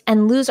processes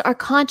and lose our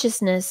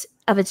consciousness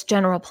of its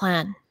general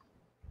plan.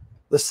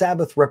 The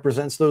Sabbath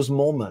represents those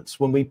moments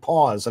when we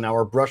pause in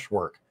our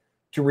brushwork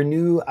to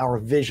renew our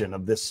vision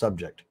of this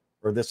subject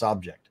or this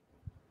object.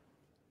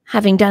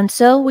 Having done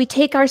so, we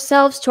take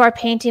ourselves to our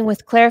painting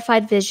with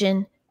clarified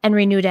vision and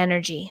renewed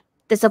energy.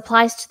 This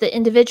applies to the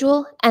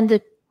individual and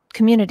the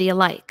community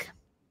alike.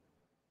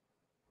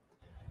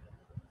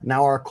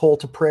 Now our call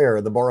to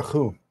prayer, the Baruch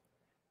Hu.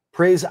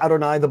 Praise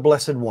Adonai, the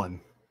Blessed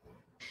One.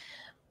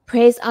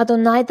 Praise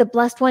Adonai, the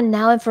Blessed One,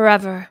 now and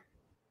forever.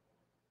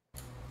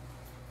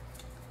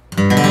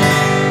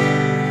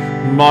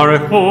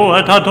 Baruch Hu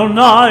et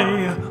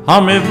Adonai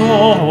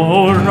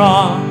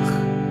HaMevorach.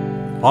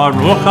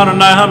 Baruch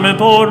Adonai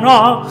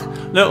HaMevorach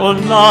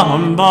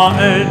le'olam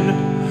ba'ed.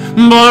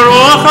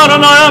 Baruch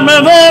Adonai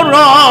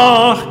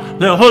HaMevorach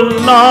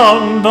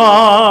le'olam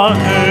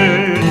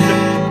ba'ed.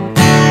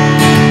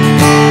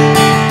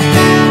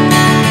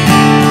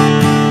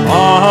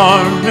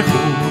 Baruch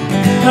Hu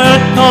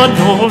et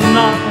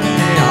Adonai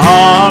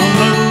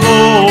HaMevorach.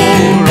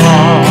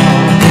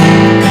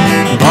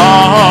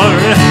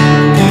 Baruch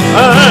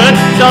et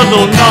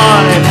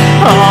Adonai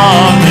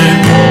HaMevorach.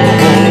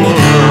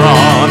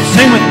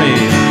 Sing with me.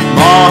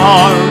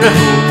 Baruch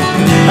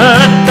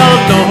et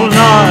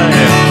Adonai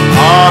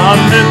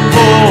HaMevorach.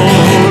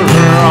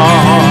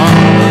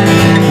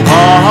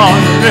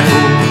 Baruch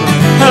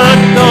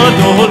et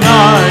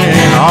Adonai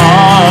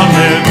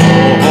HaMevorach.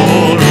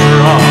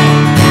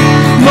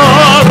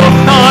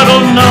 Baruch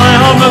Adonai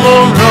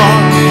HaMevorach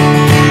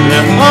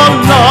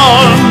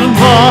le'olam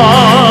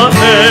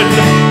ba'ed.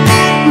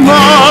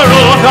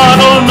 Baruch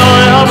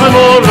Adonai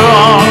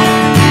HaMevorach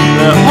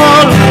le'olam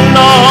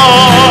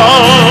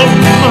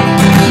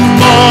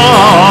ba'ed.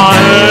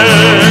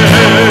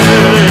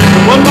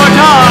 One more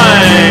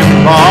time.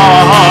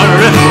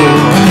 Baruch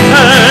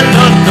et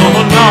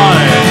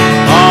Adonai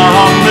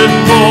HaMevorach.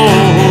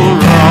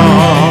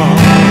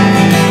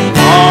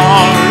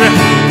 Baruch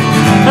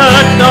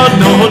et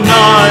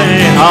Adonai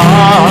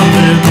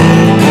HaMevorach.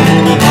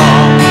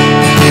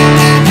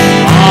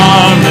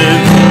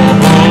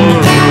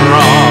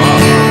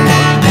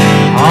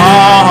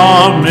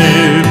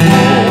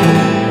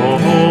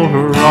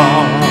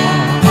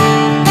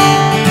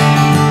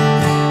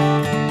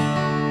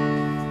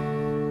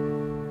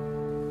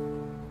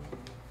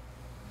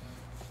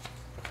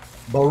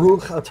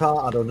 Baruch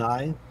atah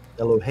Adonai,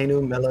 Eloheinu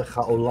melech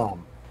haolam,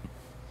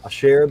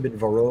 asher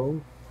bidvaro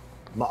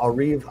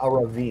ma'ariv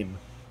aravim,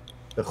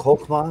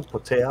 bechokma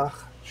poteach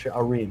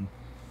she'arim,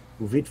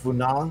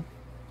 uvitvuna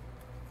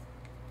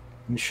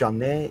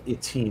mishaneh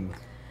itim,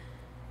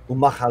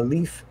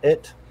 umachalif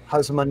et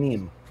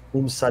hazmanim,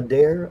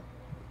 umsader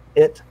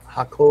et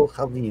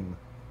hakochavim,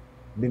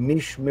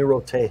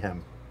 bimishmirotehem,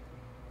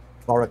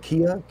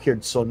 barakia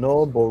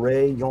kirdsono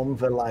bore yom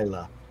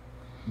velayla,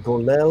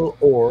 golel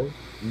or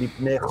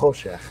mipnei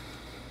choshech,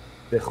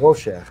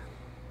 bechoshech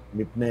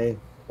mipnei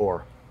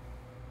or.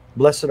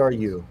 Blessed are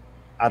you,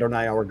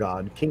 Adonai our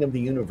God, King of the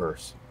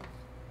universe,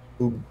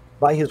 who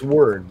by his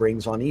word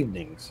brings on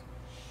evenings,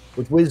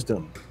 with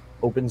wisdom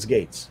opens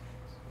gates,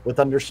 with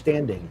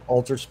understanding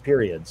alters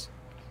periods,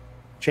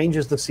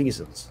 changes the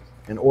seasons,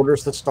 and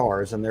orders the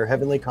stars and their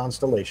heavenly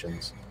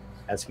constellations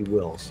as he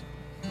wills.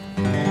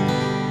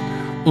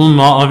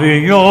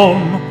 Uma'avi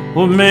yom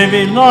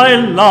u'mevi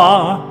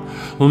layla,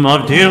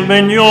 umavdil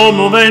ben yom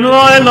u'ben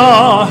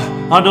layla,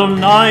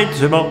 Adonai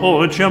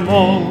tzebaot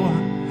shemo,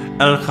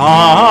 El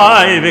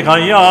chai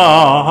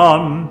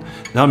v'kayam,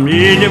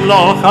 Tamid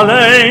yimloch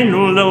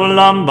aleinu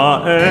le'olam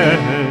ba'ed.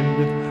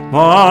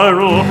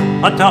 Baruch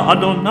ata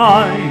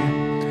Adonai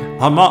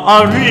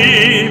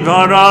ha'ma'ariv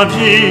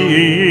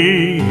aravim.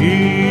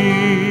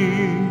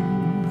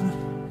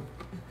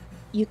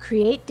 You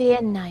create day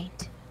and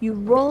night. You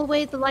roll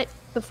away the light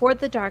before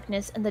the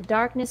darkness and the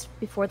darkness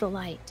before the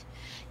light.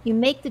 You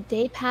make the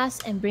day pass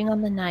and bring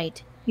on the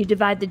night. You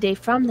divide the day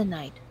from the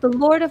night. The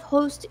Lord of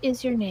hosts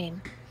is your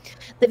name.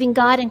 Living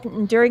God and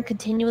enduring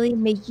continually,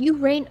 may you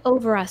reign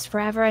over us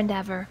forever and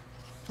ever.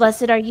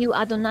 Blessed are you,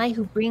 Adonai,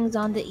 who brings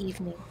on the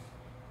evening.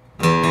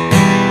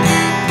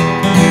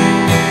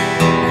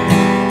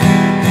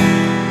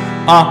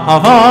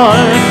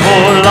 Ahavai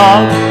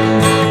olam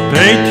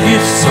Beit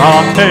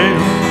Yisrael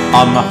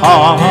Amcha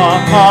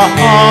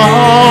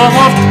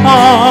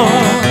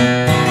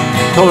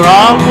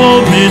Torah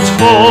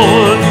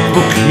u'mitzvot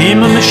Hukim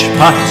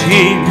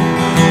u'mishpatim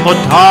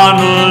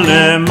Otanu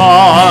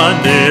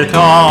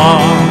lemadeta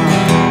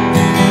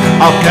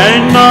Al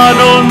ken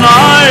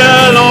Adonai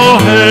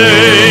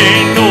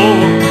Eloheinu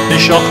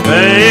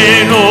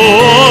Nishokbeinu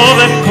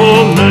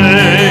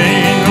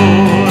v'kumeinu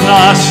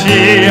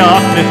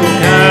Nasiach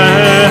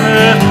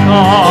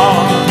mechukecha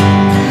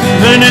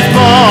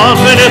ונתמוך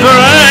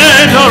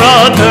בדברי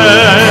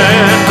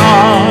תורתך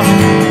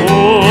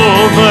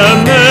ובמצוותיך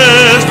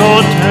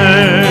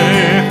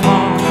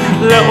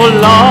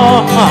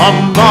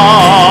לעולם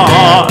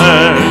ועד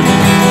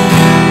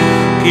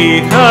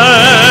כי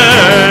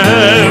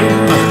הם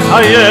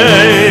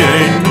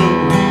חיינו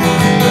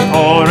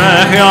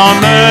אורך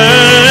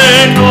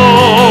ימינו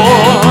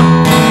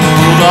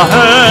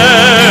ובהם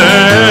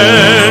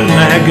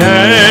נהגי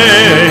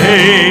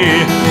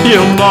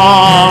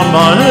יומם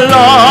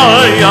הלילה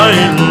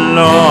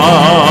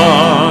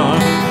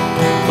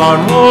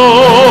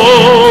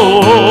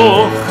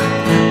Baruch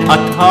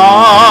atah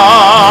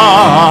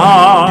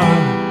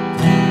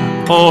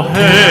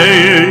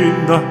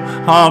Ohed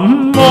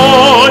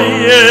Amo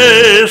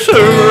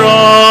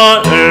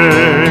Yisrael.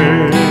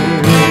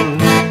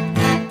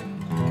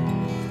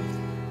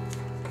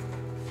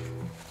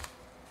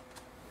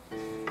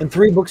 In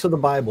 3 books of the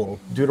Bible,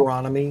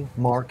 Deuteronomy,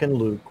 Mark, and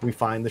Luke, we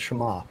find the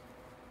Shema.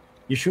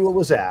 Yeshua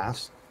was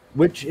asked,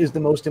 which is the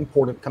most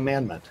important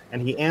commandment?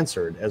 And he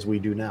answered, as we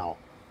do now.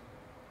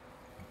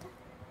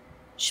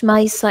 Shema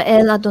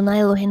Yisrael, Adonai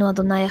Eloheinu,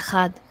 Adonai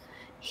Echad.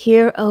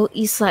 Hear, O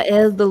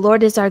Israel, the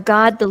Lord is our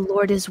God, the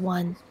Lord is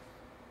one.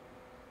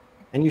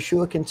 And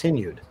Yeshua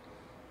continued,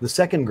 the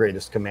second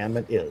greatest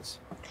commandment is,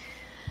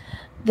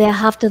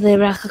 Ve'ahavta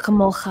le'recha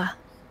kamocha.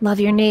 Love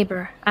your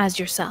neighbor as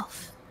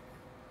yourself.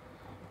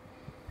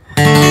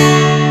 Hear,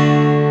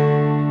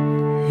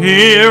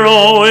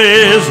 O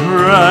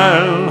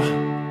Israel,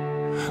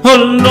 the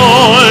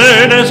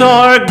Lord is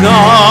our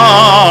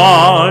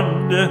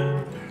God, the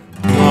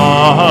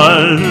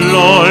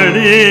Lord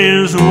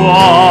is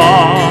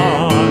one.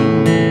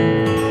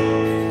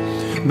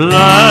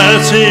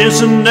 Bless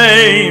his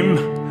name,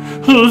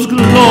 whose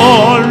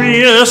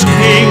glorious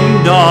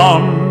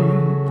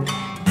kingdom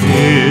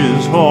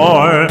is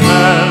forever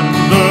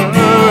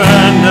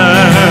and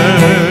ever.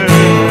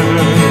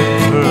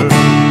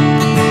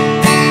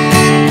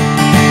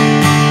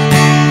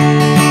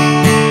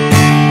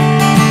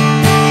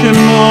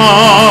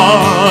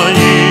 Shema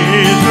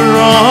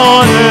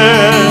Yisrael,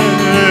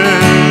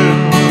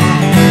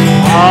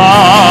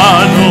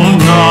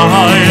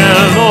 Adonai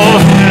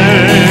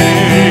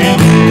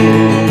Eloheinu,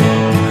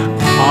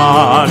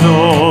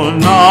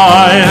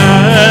 Adonai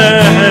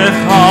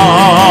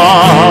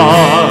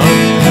Echad,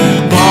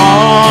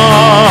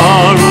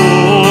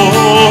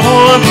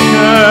 Baruch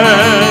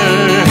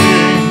Shem,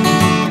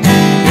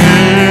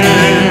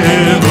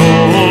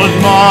 Kevod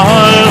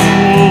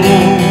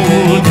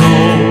Malchuto,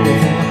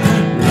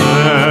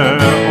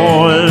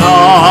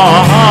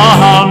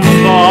 Le'olam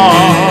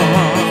Va'ed.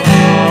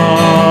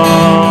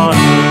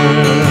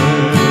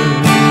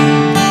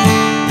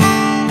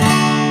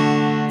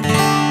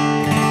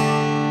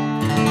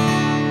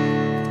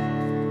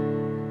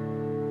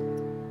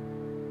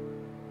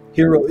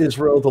 Hear, O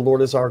Israel, the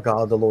Lord is our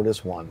God, the Lord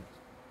is one.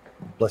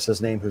 Bless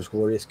his name, whose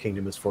glorious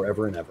kingdom is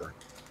forever and ever.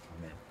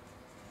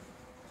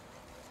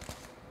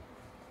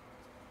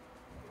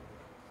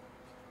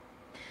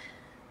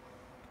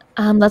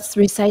 Amen. Let's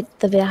recite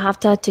the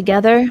Ve'ahavta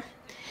together.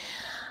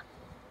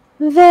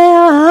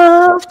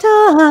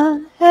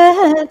 Ve'ahavta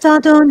et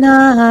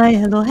Adonai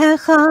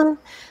Elohecha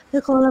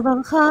v'chol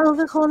levavecha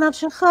v'chol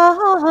nafshecha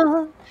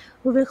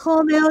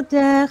v'chol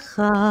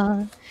meodecha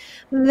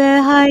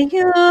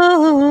ve'hayu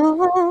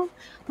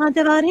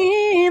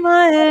הדברים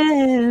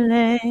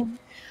האלה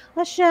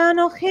אשר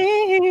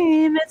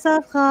אנוכי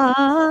מצווך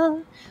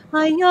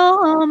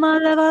היום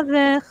על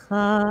לבביך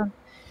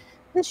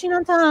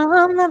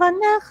ושיננתם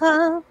לבניך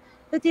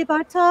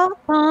ודיברת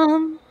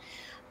בם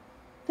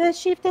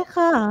בשבתך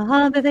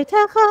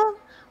בביתך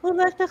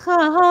ובלכתך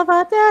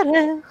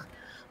בדרך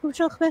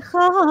ובשוכבך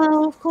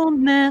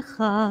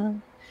ובקומך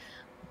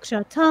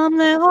וקשרתם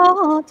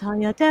לאות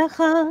על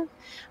ידיך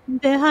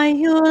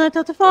והיו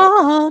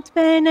לטוטפות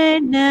בין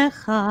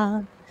עיניך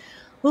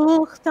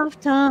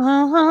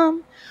וכתבתם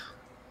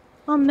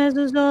על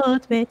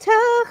מזוזות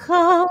ביתך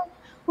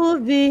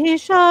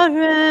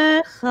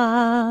ובשעריך.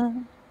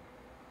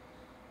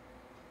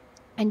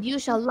 And you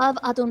shall love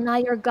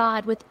Adonai your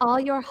God with all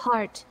your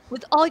heart,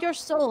 with all your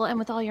soul, and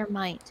with all your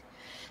might.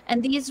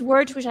 And these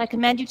words which I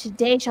command you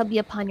today shall be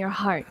upon your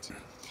heart.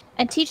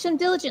 And teach them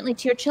diligently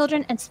to your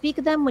children, and speak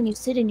of them when you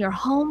sit in your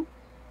home,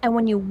 and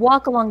when you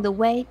walk along the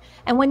way,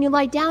 and when you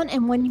lie down,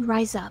 and when you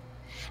rise up.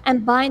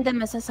 And bind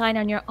them as a sign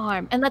on your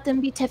arm, and let them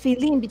be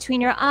tefillin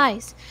between your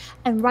eyes,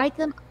 and write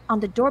them on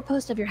the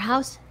doorpost of your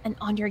house and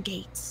on your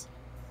gates.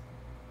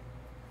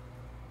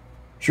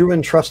 True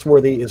and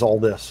trustworthy is all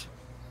this,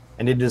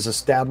 and it is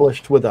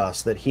established with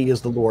us that he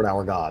is the Lord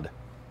our God,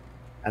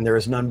 and there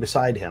is none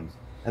beside him,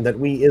 and that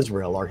we,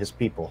 Israel, are his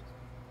people.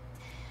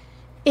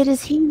 It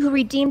is he who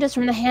redeemed us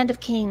from the hand of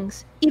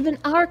kings, even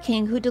our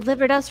king who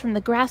delivered us from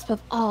the grasp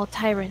of all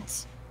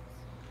tyrants.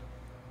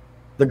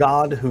 The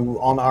God who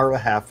on our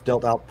behalf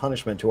dealt out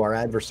punishment to our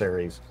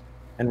adversaries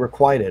and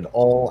requited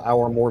all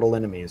our mortal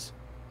enemies,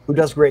 who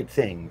does great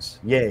things,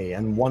 yea,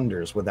 and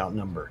wonders without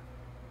number.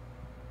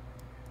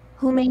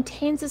 Who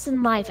maintains us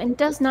in life and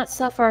does not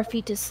suffer our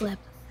feet to slip,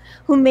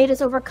 who made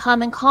us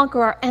overcome and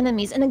conquer our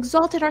enemies and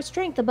exalted our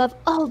strength above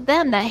all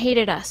them that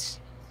hated us.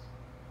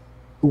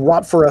 Who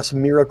wrought for us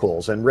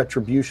miracles and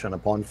retribution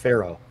upon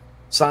Pharaoh,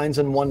 signs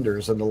and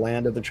wonders in the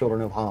land of the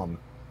children of Ham,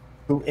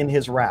 who in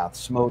his wrath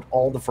smote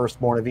all the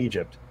firstborn of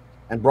Egypt,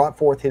 and brought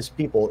forth his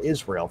people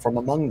Israel from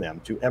among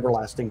them to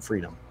everlasting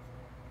freedom.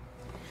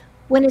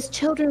 When his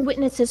children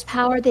witnessed his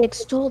power, they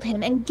extolled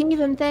him and gave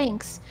him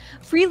thanks.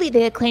 Freely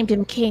they acclaimed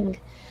him king.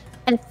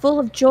 And full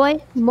of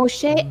joy,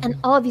 Moshe and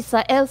all of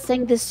Israel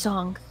sang this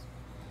song.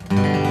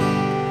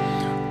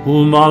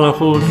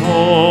 Umalchuto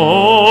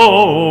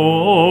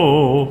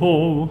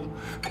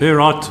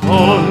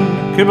פירתון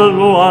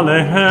קיבלו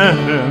עליהם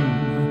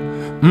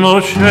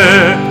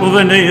משה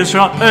ובני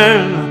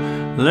ישראל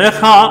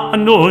לך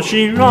ענו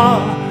שירה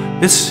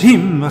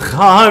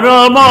בשמחה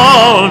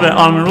רבה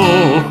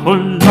ואמרו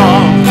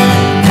כולם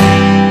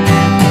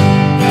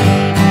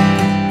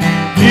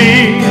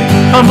מי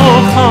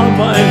כמוך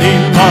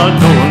באלים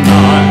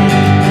אדוני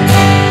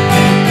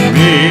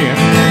מי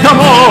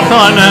כמוך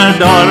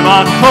נדר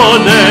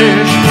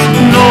בקודש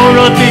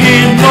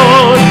נורתי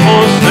נור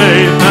עושה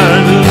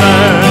פלא.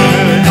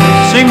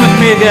 Sing with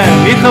me again.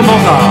 מי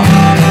כמוך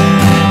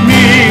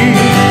מי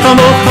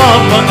כמוך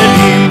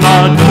באלים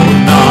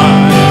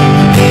אדוני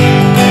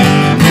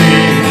מי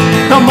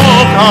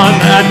כמוך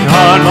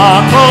נדר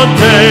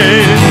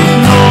בקודש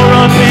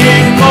נורתי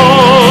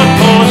נור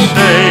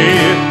עושה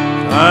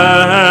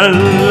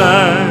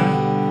פלא.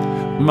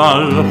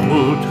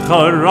 מלכות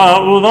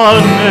ראו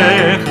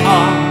לבניך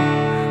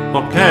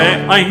חוקי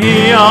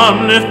הים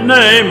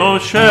לפני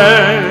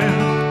משה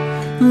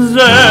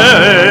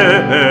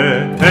זרי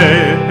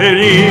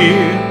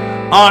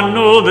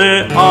ענו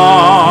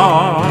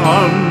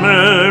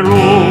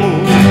ואמרו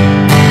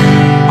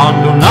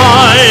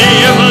אדוני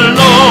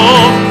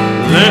ימלוך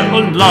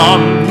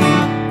לעולם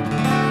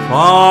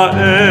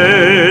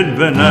פאד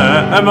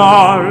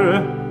ונאמר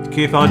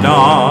כי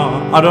פדה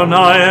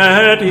אדוני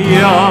את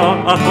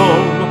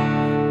יעקב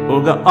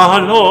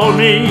וגאלו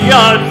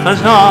מיד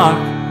חזק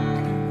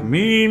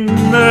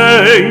ממנו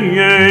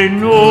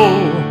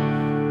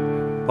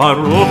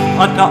ברוך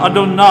אתה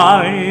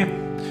אדוני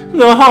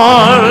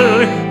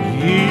להר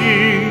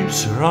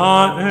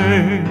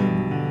ישראל.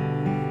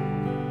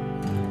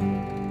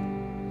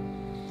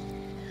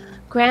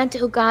 Grant,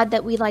 O God,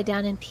 that we lie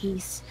down in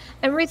peace,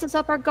 and raise us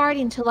up our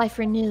guardian to life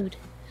renewed.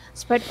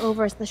 Spread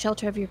over us the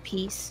shelter of your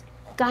peace.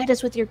 Guide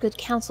us with your good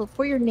counsel,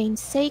 for your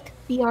name's sake,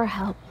 be our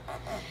help.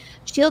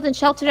 Shield and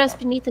shelter us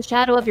beneath the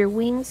shadow of your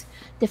wings.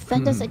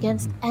 Defend us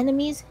against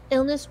enemies,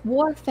 illness,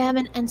 war,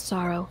 famine, and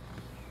sorrow.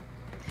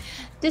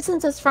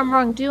 Distance us from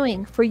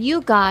wrongdoing, for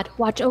you, God,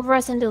 watch over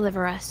us and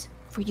deliver us.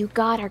 For you,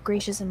 God, are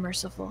gracious and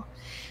merciful.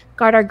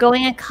 Guard our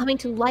going and coming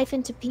to life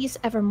and to peace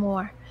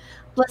evermore.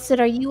 Blessed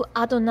are you,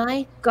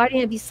 Adonai,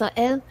 guardian of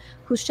Israel,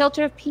 whose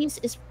shelter of peace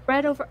is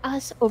spread over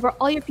us, over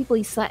all your people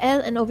Israel,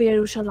 and over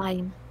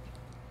Yerushalayim.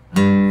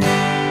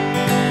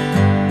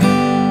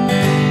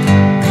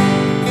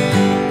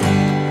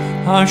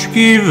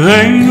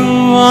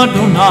 השכיבנו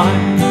אדוני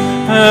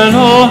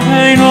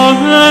אלוהינו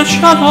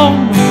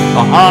לשלום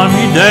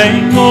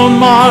העמידנו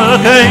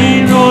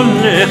מלכנו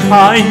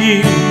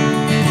לחיים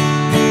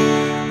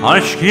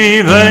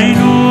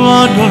השכיבנו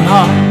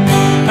אדוני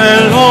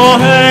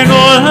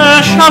אלוהינו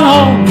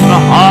לשלום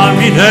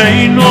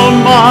העמידנו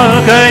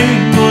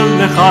מלכנו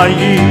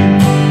לחיים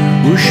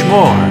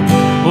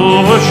ושמור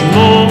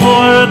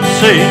את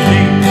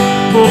צאתנו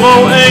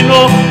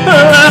ובואנו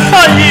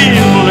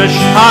לחיים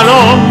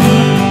ולשלום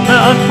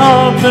ואתה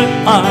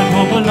בעד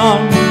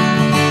עולם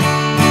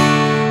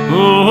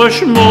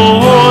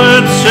ושמור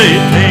את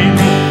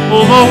צאתנו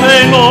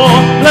ובואנו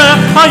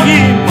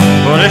לחיים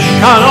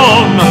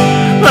ולשלום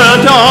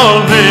ואתה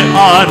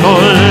בעד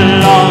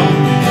עולם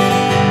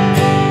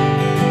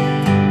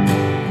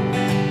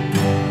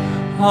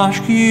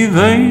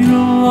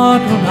השכיבנו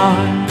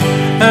אדוני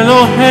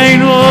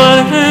אלוהינו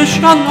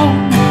לשלום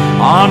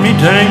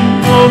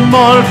עמידנו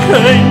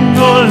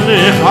מלכנו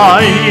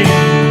לחיים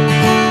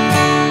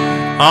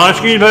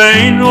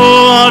השכיבנו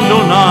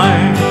אדוני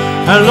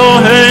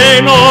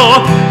אלוהינו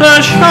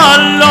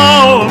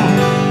לשלום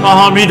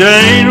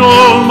עמידנו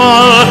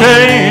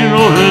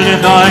מלכנו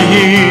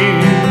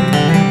לחיים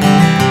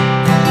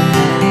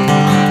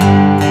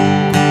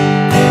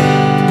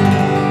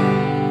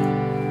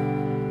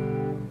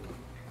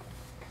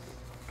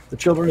The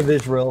children of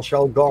Israel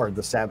shall guard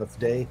the Sabbath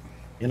day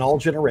in all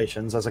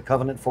generations as a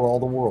covenant for all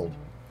the world.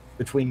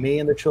 Between me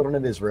and the children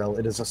of Israel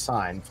it is a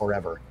sign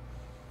forever,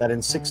 that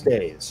in 6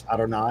 days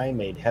Adonai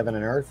made heaven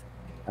and earth,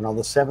 and on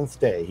the seventh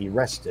day he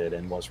rested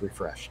and was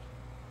refreshed.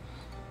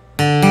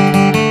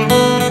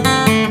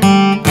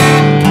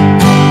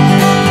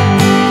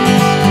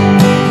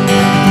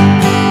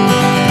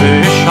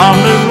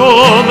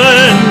 ושמרו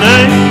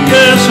בני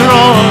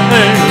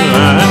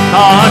ישראל את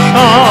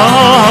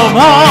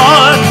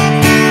השבת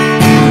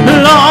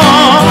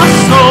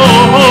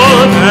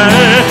לעשות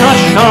את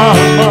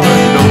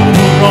השבת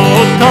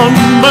אותם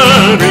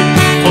ברית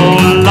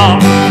עולם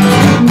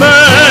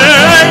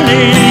בין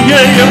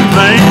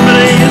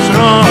בני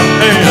ישראל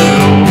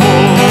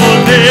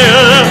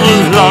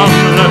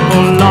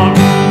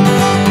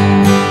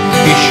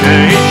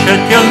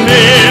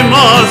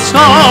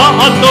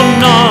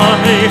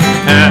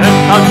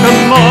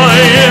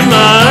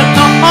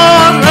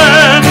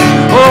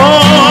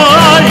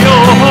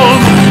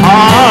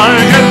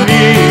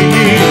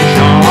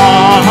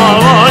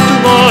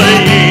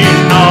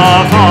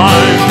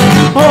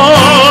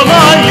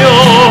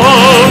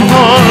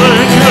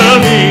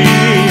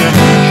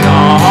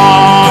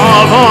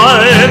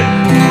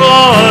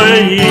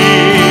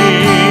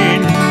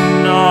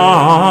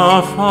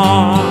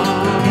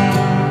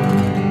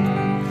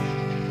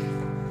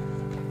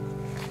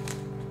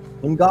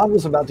God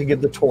was about to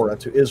give the Torah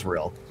to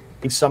Israel,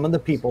 he summoned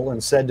the people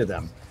and said to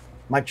them,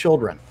 "My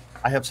children,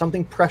 I have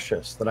something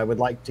precious that I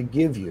would like to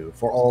give you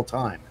for all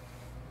time,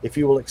 if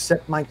you will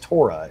accept my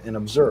Torah and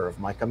observe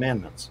my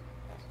commandments."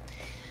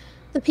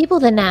 The people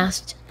then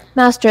asked,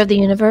 "Master of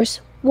the universe,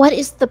 what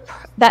is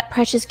that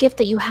precious gift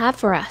that you have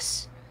for us?"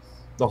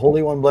 The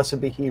Holy One, blessed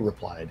be he,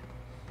 replied,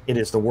 "It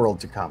is the world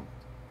to come."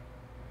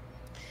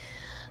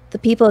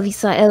 The people of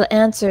Israel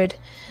answered,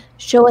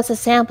 "Show us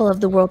a sample of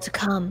the world to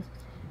come."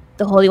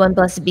 The Holy One,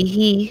 blessed be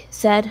he,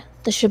 said,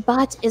 "The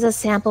Shabbat is a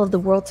sample of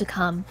the world to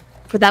come,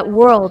 for that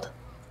world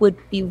would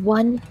be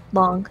one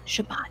long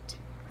Shabbat."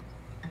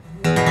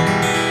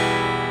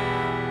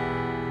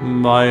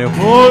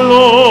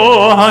 ויבולו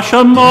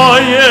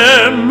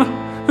השמיים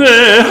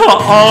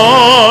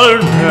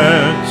והארץ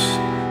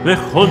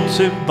וכל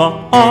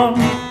צבאם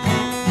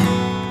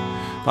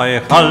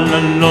ויכל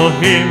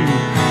אלוהים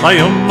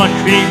ביום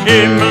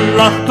השביעי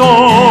מלאכתו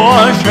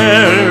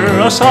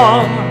אשר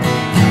עשה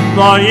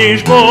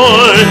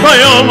וישבות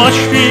ביום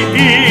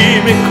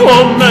השביעי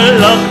מכל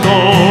מלאכתו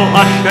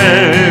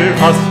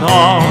אשר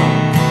עשה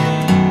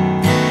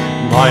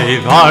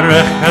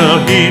ויברך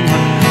אלוהים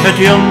את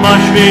יום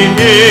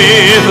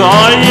השביעי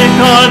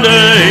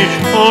ויקדש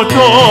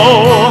אותו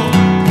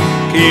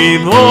כי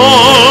בו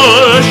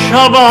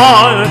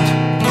שבת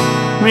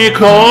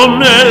מכל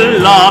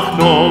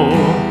מלאכתו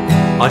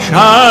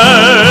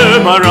אשר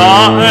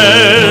ברא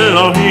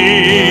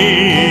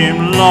אלוהים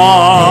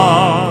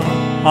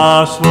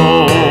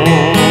לעשות.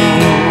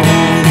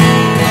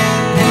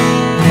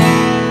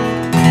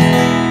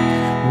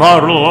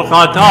 ברוך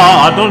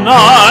אתה אדוני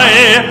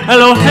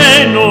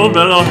אלוהינו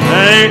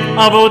ואלוהי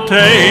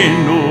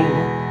אבותינו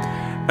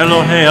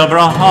אלוהי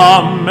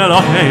אברהם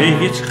אלוהי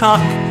יצחק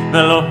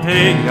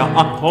ואלוהי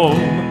יעקב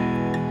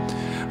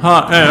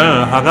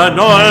האל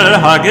הגדול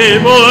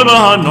הגיבור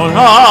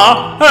והנורא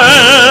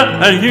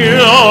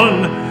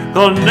העליון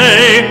קונה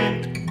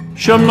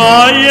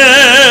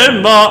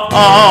שמיים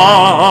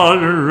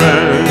בארץ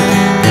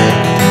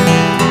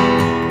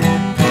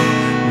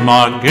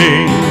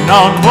מגן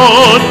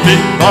אבות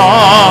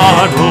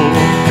בדברו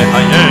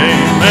וחיי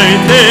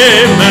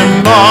מתים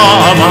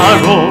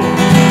במאמרו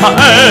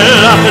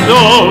האל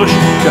הקדוש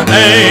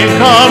שאין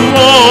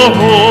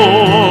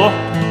כמוהו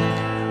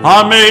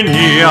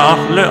המניח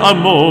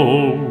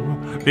לעמו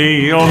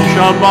ביום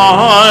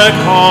שבת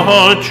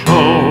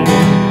קודשו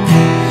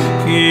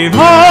כי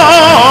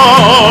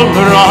בם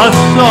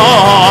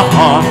רצה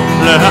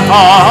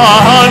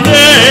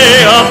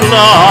להניח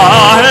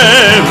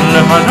להם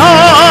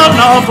לפניו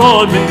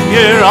נעבוד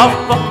ביראה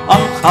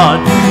אחת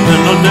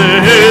ונודה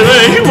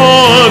לשמו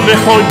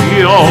בכל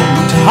יום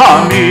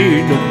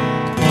תמיד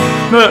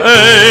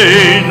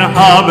ואין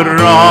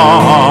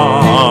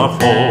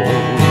הברכות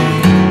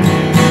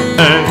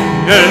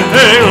אל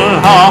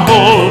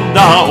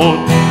ההודעות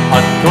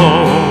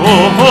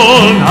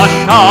הטון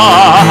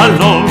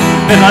השלום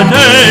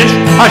מחדש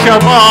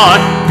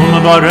השבת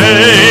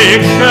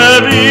ומברך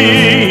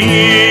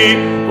שביעי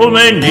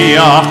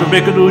ומניח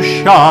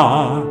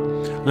בקדושה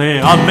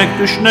לעמק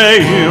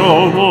שני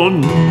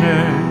עונג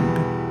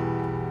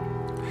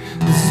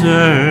זכר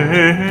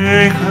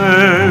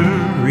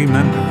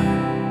remember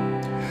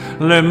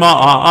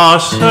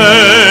למעשה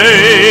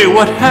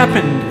what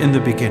happened in the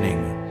beginning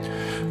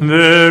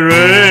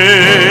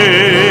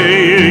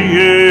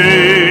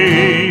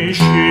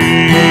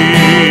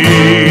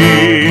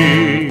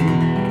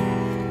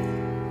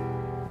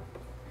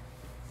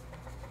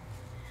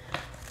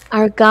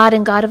Our God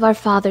and God of our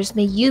fathers,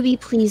 may you be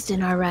pleased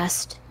in our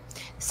rest.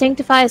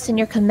 Sanctify us in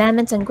your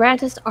commandments and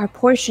grant us our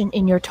portion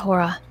in your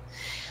Torah.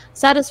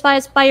 Satisfy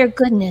us by your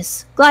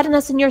goodness, gladden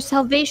us in your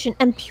salvation,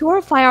 and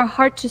purify our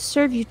heart to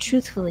serve you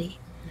truthfully.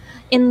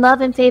 In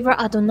love and favor,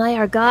 Adonai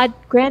our God,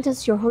 grant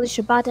us your holy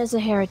Shabbat as a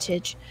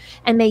heritage,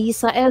 and may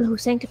Yisrael, who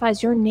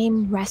sanctifies your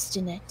name, rest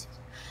in it.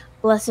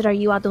 Blessed are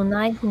you,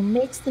 Adonai, who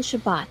makes the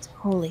Shabbat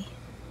holy.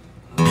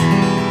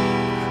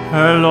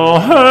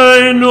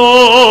 Eloheinu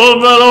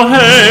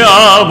v'Elohei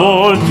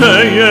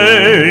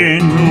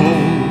avoteinu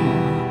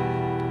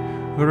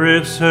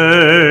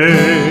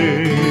ritzei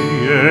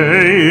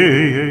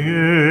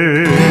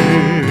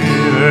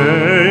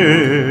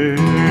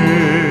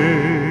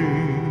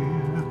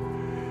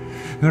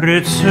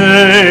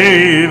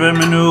ritzei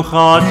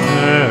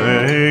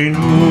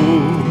v'menuchateinu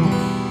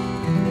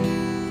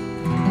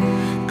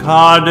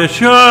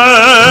kadeshenu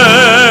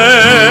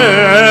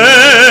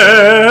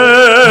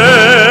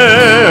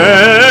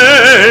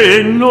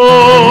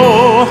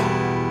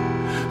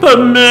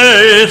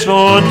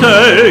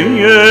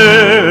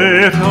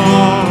b'mitzvotecha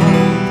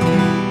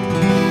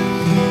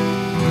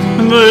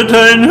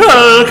v'ten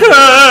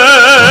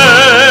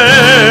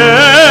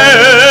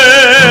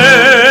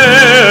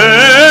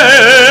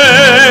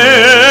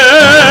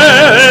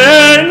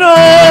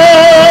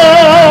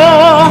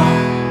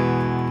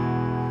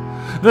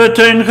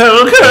ותן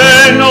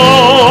חלקנו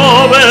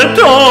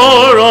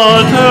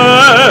בתורתך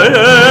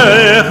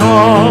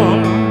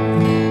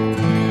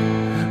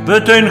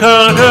ותן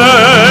חלקנו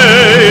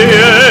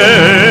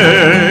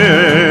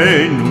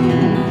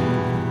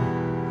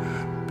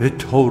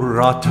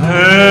בתורתך.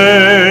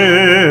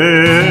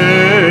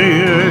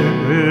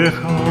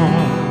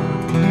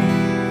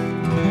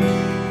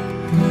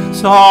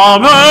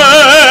 שמנו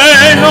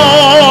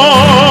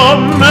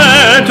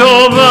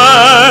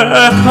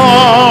מטובך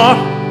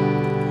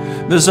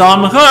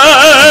וזמרנו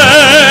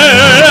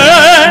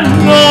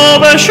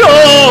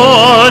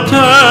בשעותיך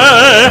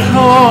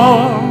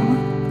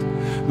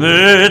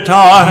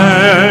וטהר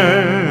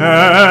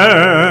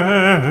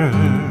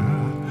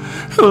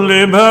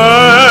ליבנו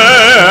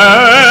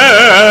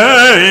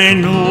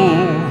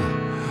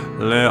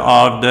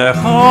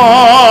לעבדך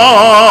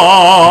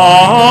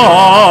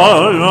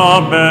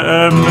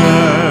באמת.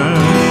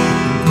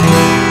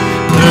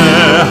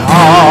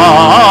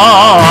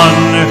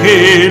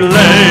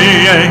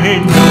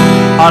 והנחילנו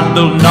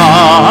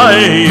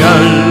אדוני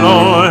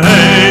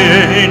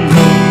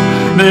אלוהינו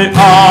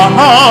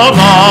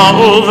מאהבה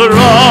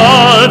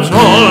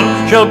וברצון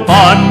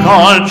שבת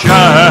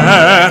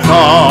קודשך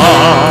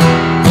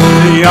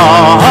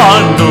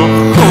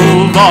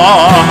יאנוחו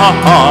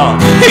בה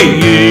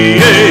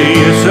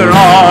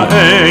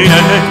ישראל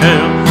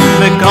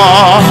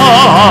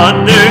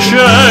מקדשי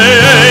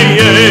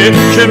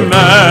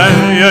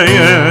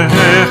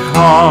שמך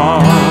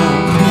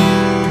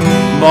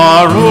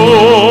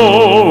ברוך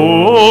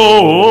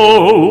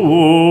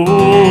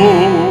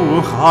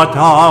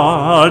אתה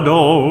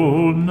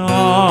אדוני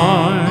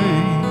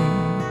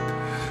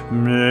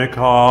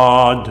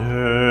מקדש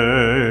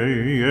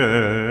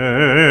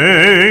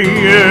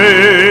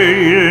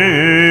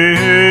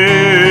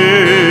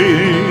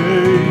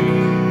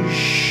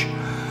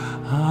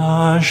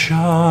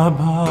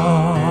השבת.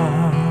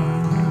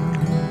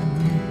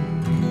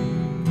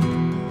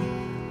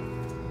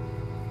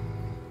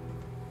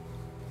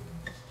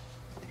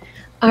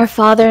 Our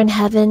Father in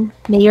heaven,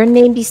 may your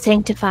name be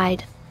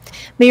sanctified.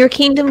 May your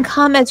kingdom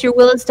come as your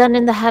will is done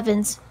in the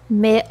heavens.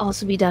 May it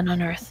also be done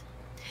on earth.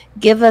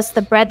 Give us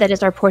the bread that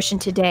is our portion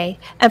today,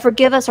 and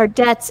forgive us our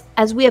debts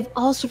as we have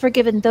also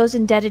forgiven those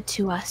indebted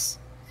to us.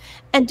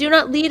 And do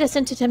not lead us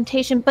into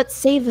temptation, but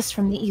save us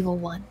from the evil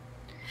one.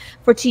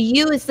 For to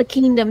you is the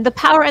kingdom, the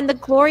power, and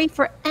the glory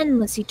for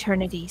endless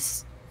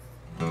eternities.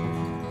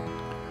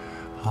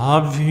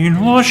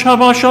 אבינו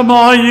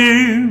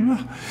שבשמיים,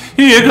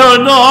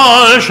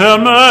 יקדש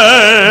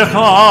שמך,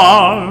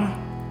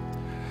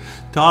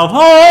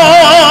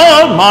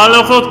 תבוא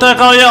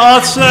מלכותך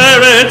יעשה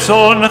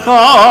רצונך,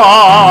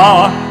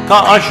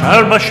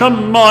 כאשר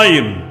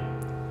בשמיים,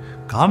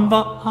 גם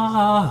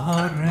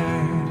בארץ.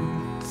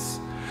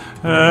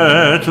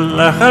 את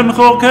לחם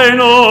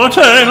חוקנו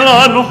תן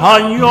לנו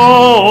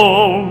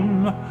היום,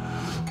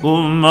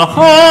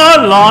 ומחל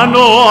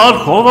לנו על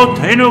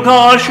חובותינו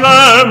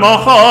כאשר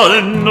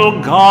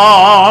מחלנו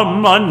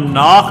גם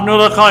אנחנו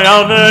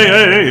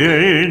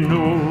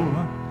לחייבינו.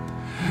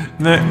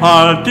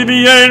 ואל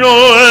תביאנו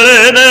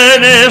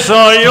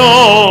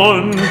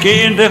לניסיון,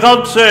 כי אם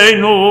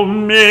תחלצנו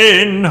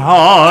מן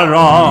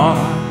הרע.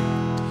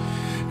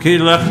 כי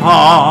לך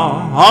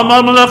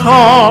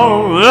הממלכה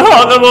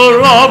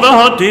והגבורה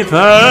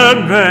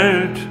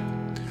והתפארת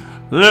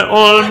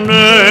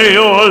לעולמי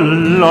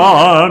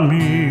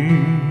עולמים.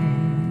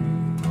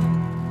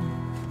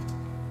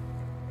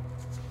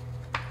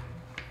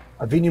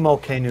 Avinu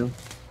Malkeinu,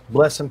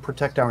 bless and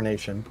protect our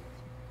nation.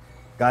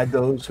 Guide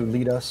those who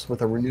lead us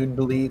with a renewed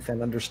belief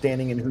and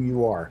understanding in who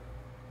you are.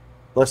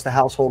 Bless the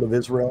household of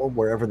Israel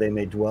wherever they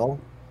may dwell.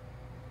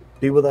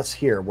 Be with us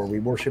here where we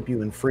worship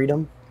you in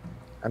freedom.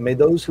 And may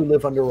those who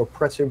live under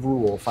oppressive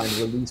rule find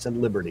release and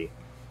liberty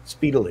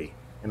speedily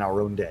in our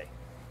own day.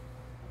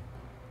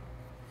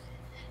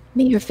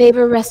 May your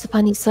favor rest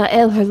upon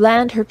Israel, her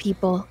land, her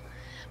people.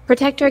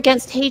 Protect her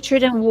against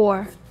hatred and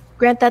war.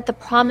 Grant that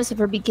the promise of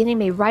her beginning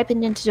may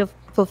ripen into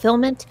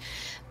fulfillment,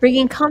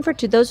 bringing comfort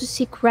to those who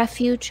seek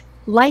refuge,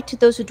 light to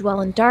those who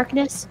dwell in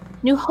darkness,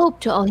 new hope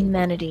to all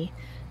humanity.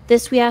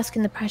 This we ask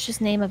in the precious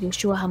name of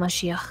Yeshua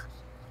HaMashiach.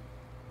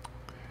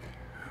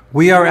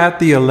 We are at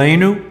the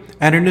Aleinu,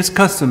 and it is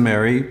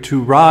customary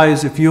to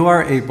rise if you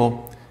are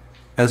able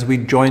as we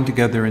join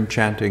together in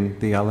chanting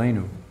the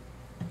Aleinu.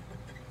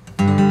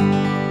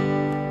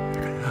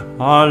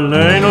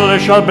 עלינו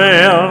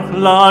לשבח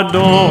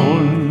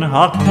לאדון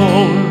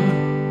הכל,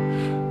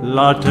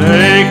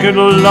 לתת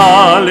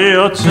גדולה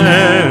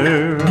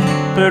ליוצר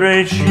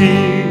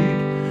בראשית,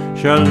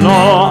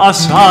 שלא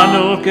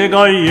עשנו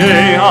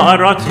כגויי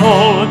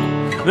ארצות,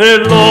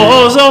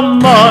 ולא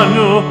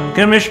זמנו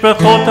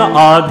כמשפחות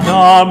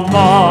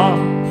האדמה,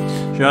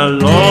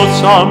 שלא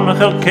שם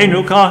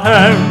חלקנו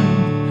כהם,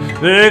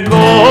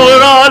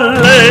 וגורלנו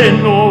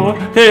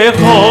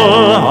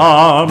ככל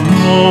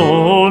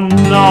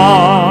המונם,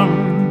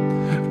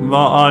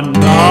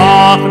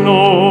 ואנחנו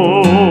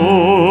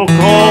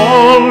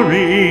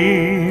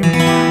קוראים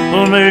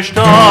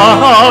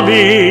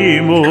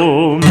ומשתחווים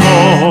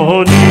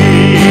ומודים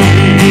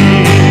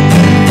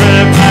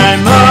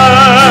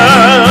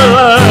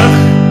במלך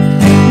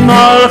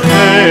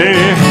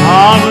מלכי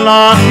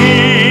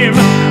המלכים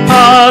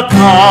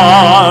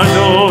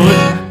הקדוש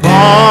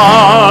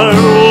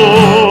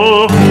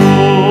ברוך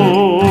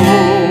הוא.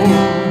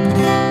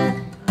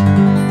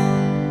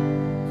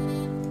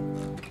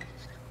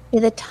 May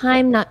the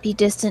time not be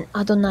distant,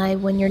 Adonai,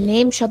 when your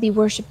name shall be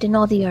worshipped in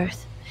all the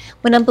earth,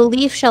 when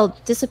unbelief shall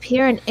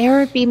disappear and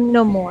error be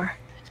no more.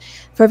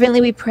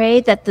 Fervently we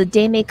pray that the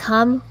day may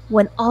come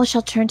when all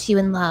shall turn to you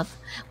in love,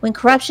 when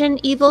corruption and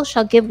evil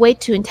shall give way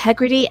to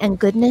integrity and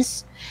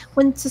goodness,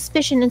 when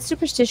suspicion and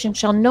superstition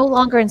shall no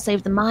longer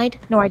enslave the mind,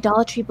 nor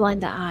idolatry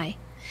blind the eye,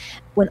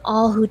 when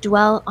all who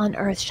dwell on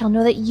earth shall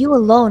know that you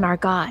alone are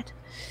God.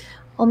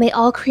 Oh, may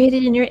all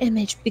created in your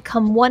image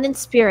become one in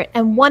spirit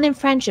and one in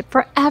friendship,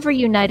 forever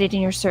united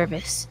in your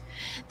service.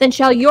 Then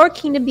shall your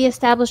kingdom be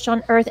established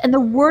on earth and the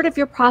word of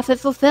your prophet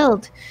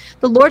fulfilled.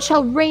 The Lord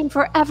shall reign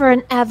forever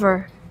and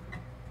ever.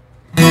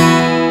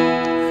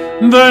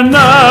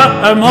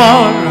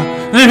 ונאמר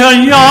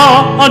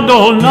היה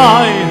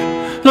אדוני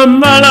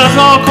למלך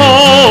על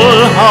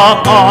כל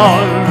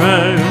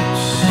הארץ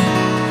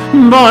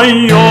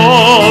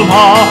ביום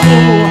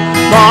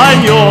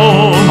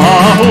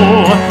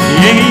ההוא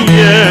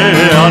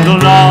יהיה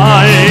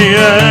אדוני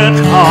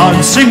אחד.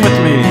 Sing with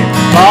me.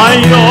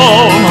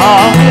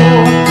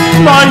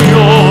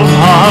 ביום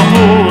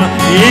ההוא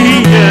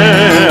יהיה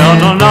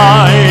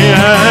אדוני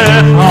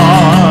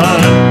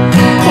אחד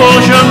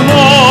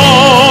ושמו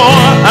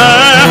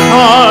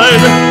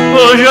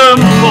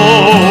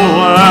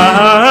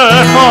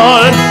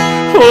אחד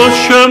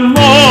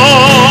ושמו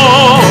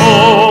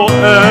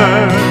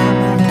אחד.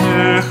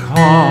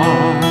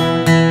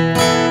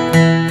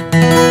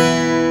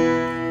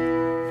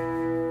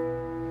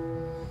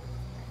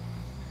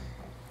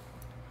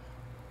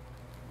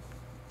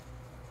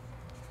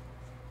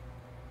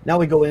 Now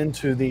we go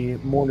into the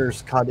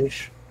Mourner's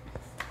Kaddish.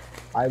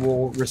 I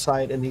will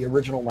recite in the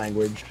original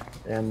language,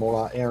 and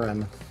Mora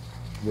Aaron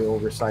will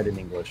recite in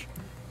English.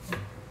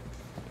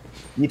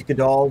 Yit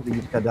Gadol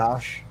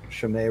v'Yitkadash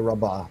Shemei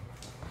Rabbah.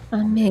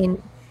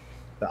 Amen.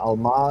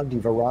 V'alma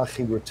D'var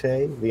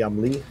Chirutei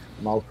v'Amlich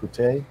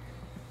Malkutei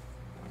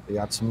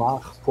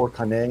v'Yatzmach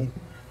Porkanei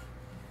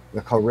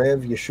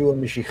v'Karev Yeshua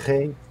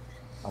Mishichei.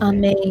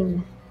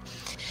 Amen.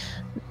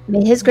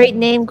 May his great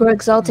name grow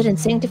exalted and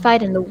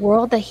sanctified in the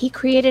world that he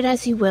created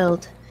as he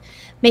willed.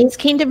 May his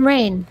kingdom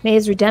reign, may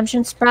his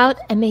redemption sprout,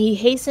 and may he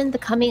hasten the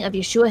coming of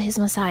Yeshua his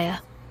Messiah.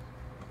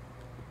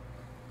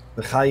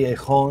 V'chayei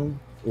Chon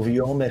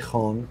u'v'yom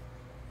Echon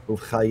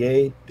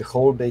u'v'chayei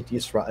Dechol Beit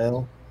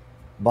Yisrael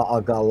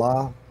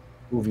ba'agala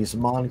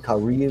u'v'zman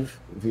kariv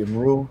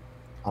v'imru.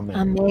 Amen.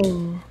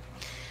 Amen.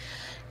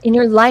 In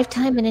your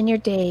lifetime and in your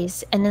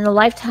days, and in the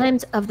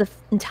lifetimes of the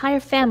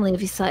entire family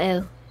of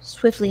Israel,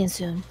 swiftly and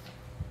soon.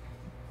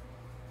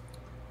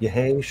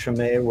 Yehei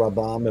Shemei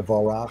Rabbah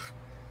Mevarach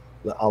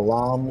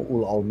Le'alam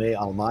Ul'almei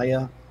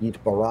Almaya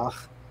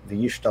Yitbarach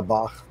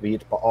V'yishtabach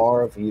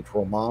V'yitba'ar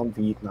V'yitromam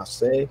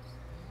V'yitnaseh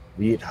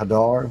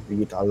V'yithadar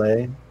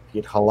V'yitaleh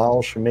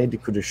V'yithalal Shemei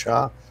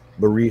D'Kudusha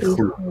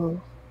Barichu.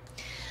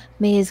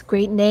 May his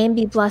great name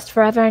be blessed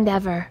forever and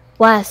ever.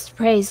 Blessed,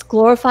 praised,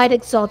 glorified,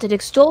 exalted,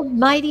 extolled,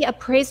 mighty,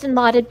 appraised, and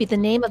lauded be the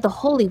name of the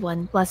Holy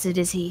One. Blessed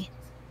is he.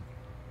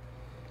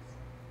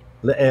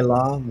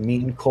 Le'ela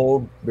min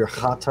kol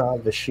birchata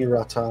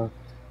v'shirata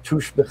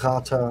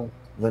tushbechata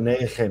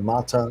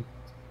v'neichemata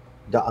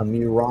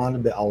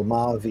da'amiran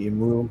be'alma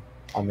v'imru.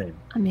 Amen.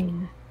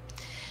 Amen.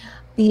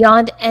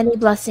 Beyond any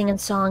blessing and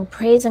song,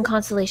 praise and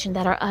consolation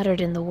that are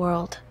uttered in the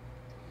world.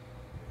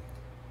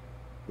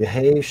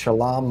 Yehei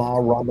shalama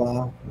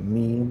rabba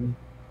min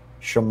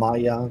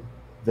shamaya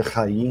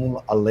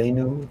v'chayim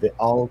aleinu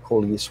ve'al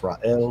kol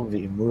Yisrael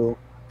v'imru.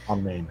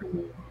 Amen.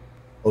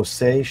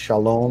 Oseh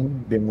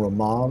shalom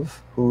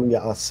bimromav hu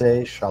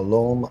ya'aseh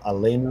shalom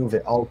aleinu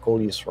ve'al kol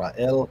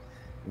Yisrael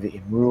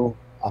v'imru.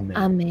 Amen.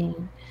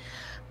 Amen.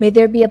 May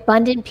there be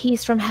abundant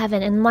peace from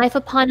heaven and life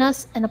upon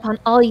us and upon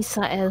all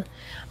Israel.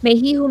 May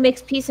he who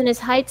makes peace in his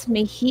heights,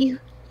 may he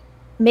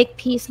make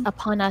peace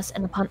upon us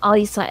and upon all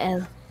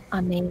Israel.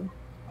 Amen.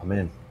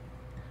 Amen.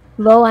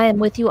 Lo, I am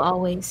with you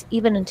always,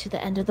 even unto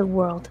the end of the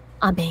world.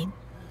 Amen.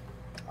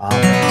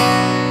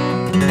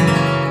 Amen.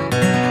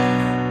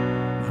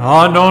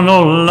 Adon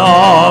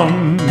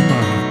Olam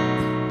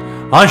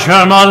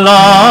Asher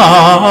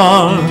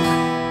Malach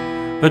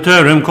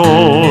B'terem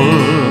Kol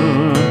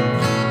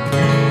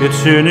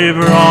Yitzir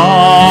Nivra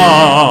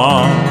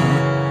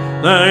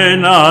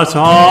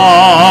Le'nasa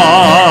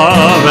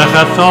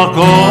V'chetza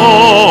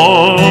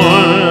Kol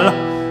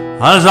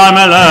Hazar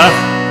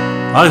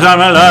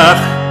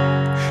Melech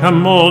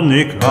Shemo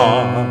Nikra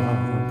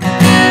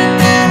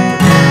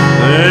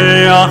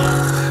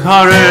Ve'acharei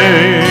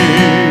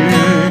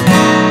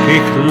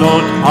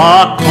Kiklot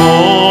HaKol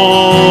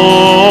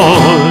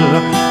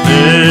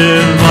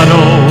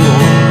B'vado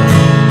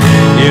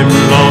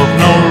Yimlok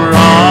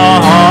Nora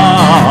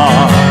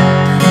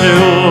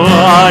V'hu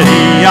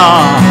Hayah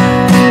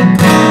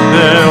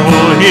V'hu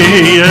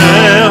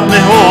Yeh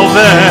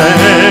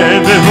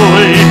V'hoveh V'hu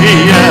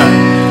Yeh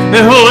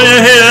V'hu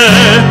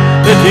Yeh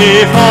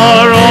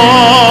V'tifaro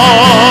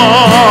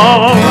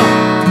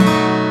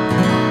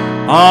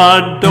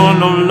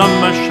Adon Olam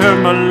Asher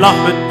Malach melach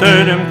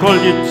b'terem kol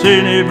yitzir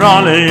nivra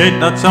le'et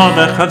natzah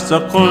v'chefza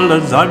kol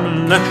azar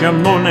Aleichem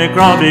lo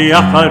nekra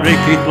v'yacharei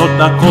kitlot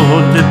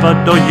hakol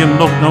levado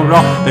yimlok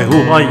nora v'hu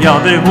haya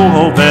v'hu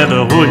hoveh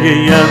v'hu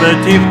yeh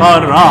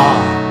v'tifara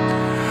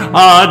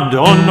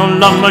Adon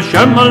olam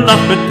Hashem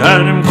melach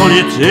b'terem kol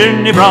yitzir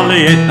nivra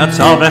le'et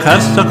natzah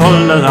v'chefza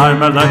kol azar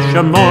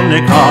Aleichem lo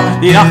nekra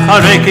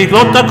v'yacharei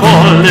kitlot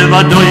hakol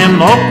levado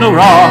yimlok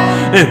nora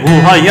v'hu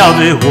haya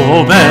v'hu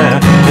hoveh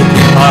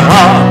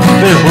v'tifara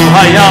v'hu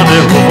haya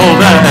v'hu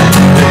hoveh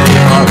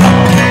v'tifara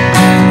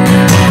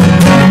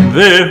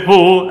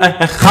v'hu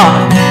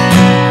echad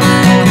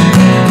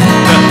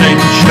v'chein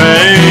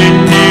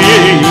sheni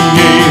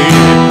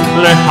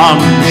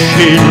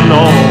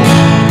lehamshilo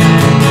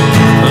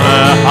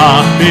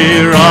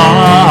lehachbira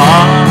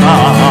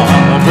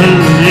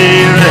v'li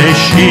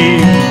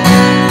reshit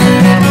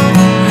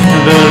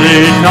v'li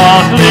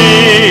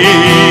tachlit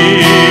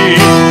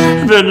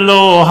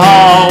v'lo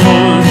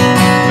haoz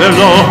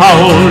v'lo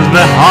haoz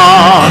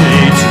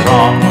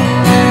v'hanitzra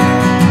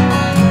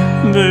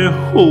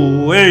v'hu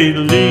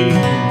eli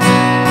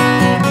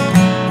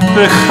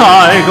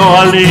v'chai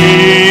goali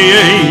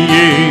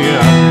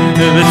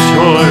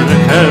v'tzor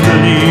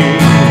kevli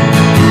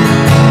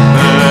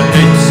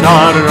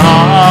v'etzara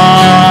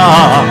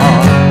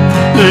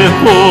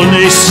v'hu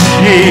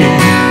nisi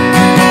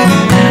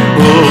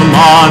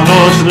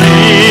u'manos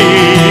li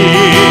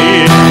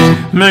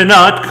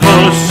menat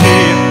kosi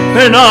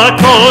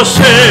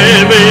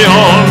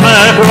v'yom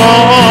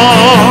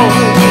echron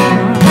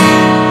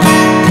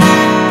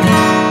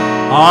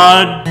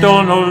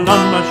Adon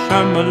olam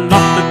Hashem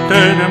melach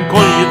b'terem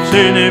kol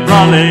yitzir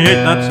nivra le'et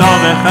natzah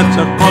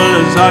v'chefza kol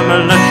azar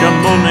Aleichem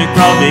lo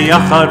nekra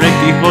v'yacharei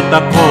kitlot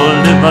hakol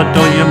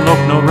levado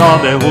yimlok nora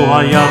v'hu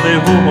haya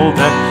v'hu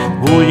hoveh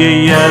v'hu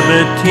yeh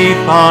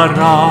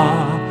v'tifara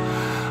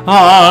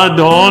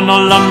Adon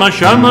olam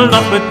Hashem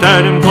melach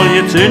b'terem kol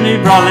yitzir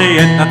nivra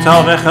le'et natzah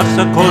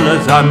v'chefza kol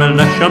azar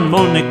Aleichem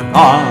lo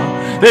nekra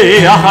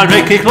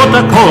v'yacharei kitlot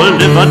hakol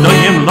levado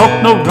yimlok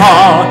nora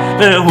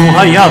v'hu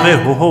haya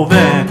v'hu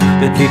hoveh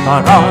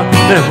v'tifara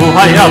v'hu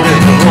haya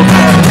v'hu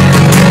hoveh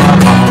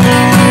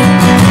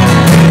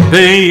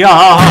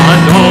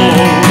v'yado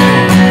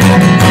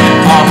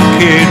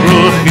akid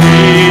ruchi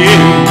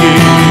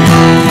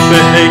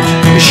v'heit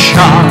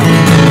ishan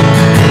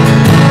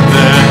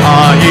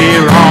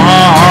v'ha'ira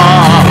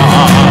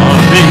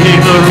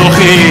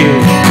v'ruchi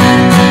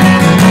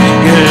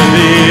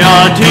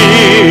geviati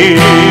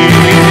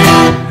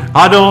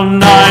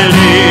Adonai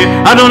li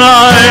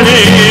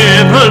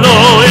v'lo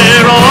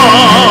ira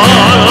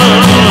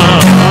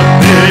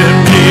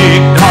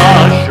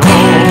b'mikdasho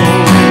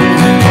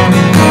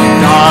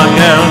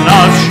dagel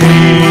nafshi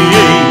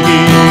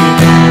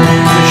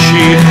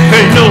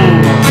shichenu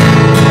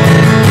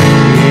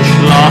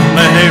yishlach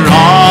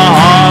me'era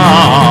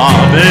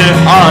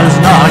v'az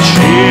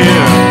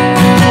nashir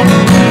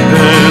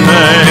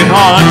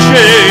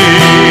v'mekadshi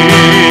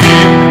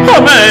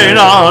Amen,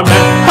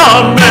 amen,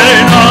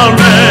 amen,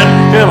 amen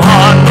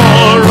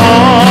Ilhanora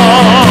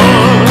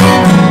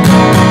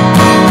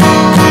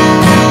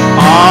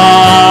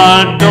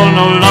Adon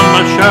olam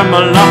Hashem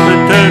melach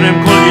b'terem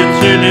kol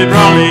yitzir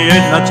nivra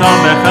le'et natzah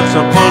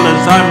v'chefza kol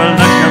azar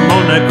Aleichem lo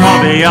nekra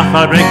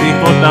v'yacharei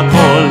kitlot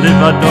hakol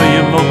levado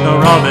yimlok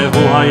nora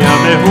v'hu haya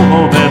v'hu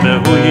hoveh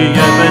v'hu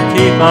yeh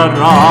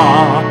v'tifara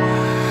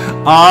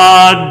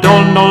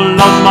Adon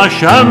olam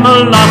Hashem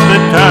melach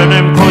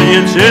b'terem kol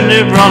yitzir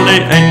nivra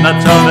le'et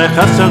natzah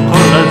v'chefza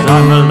kol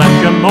azar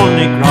Aleichem lo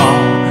nekra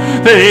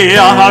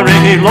v'yacharei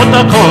kitlot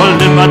hakol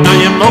levado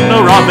yimlok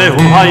nora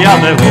v'hu haya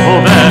v'hu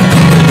hoveh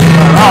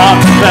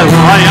v'hu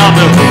haya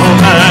v'hu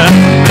hoveh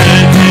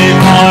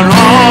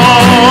v'tifara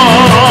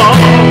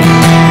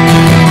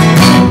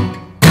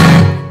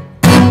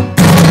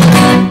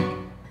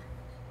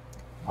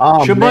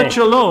Shabbat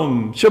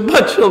Shalom.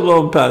 Shabbat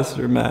Shalom,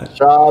 Pastor Matt.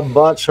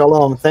 Shabbat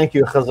Shalom. Thank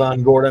you,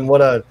 Chazan Gordon.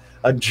 What a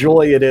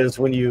joy it is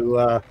when you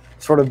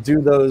sort of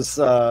do those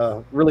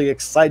really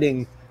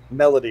exciting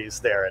melodies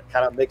there. It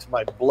kind of makes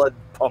my blood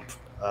pump.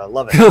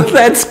 Love it.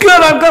 That's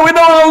good. I'm glad we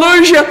don't want to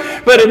lose you.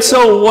 But it's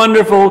so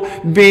wonderful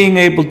being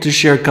able to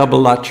share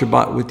Kaballat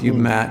Shabbat with you,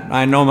 Matt.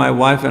 I know my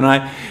wife and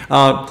I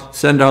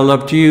send our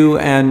love to you,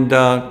 and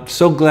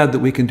so glad that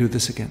we can do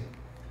this again.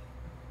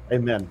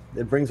 Amen.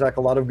 It brings back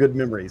a lot of good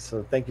memories.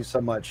 So thank you so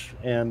much.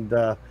 And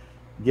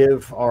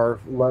give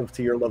our love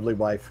to your lovely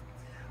wife.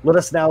 Let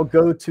us now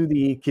go to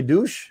the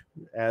Kiddush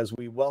as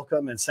we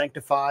welcome and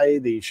sanctify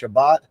the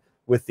Shabbat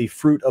with the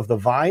fruit of the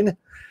vine.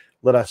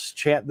 Let us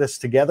chant this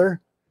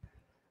together.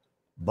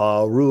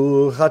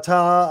 Baruch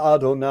atah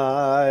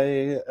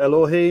Adonai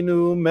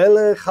Eloheinu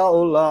melech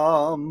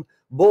haolam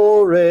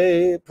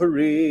borei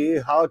peri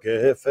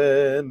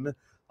hagefen.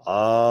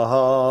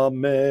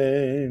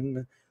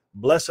 Amen.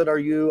 Blessed are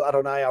you,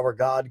 Adonai, our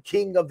God,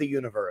 King of the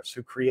universe,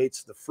 who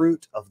creates the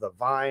fruit of the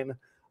vine.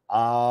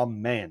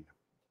 Amen.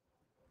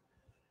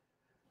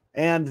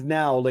 And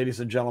now, ladies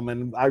and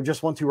gentlemen, I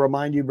just want to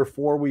remind you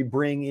before we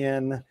bring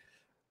in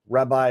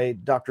Rabbi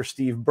Dr.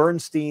 Steve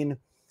Bernstein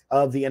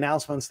of the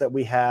announcements that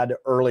we had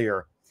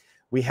earlier.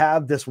 We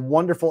have this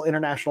wonderful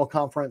international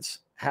conference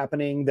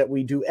happening that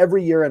we do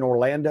every year in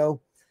Orlando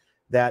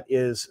that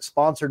is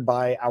sponsored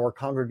by our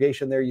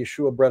congregation there,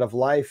 Yeshua Bread of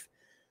Life.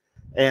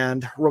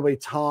 And Rabbi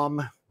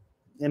Tom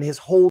and his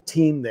whole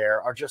team there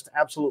are just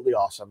absolutely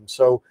awesome.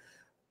 So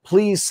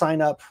please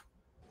sign up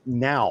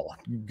now.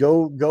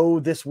 Go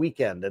this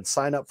weekend and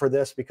sign up for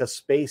this because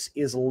space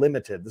is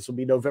limited. This will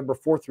be November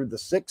 4th through the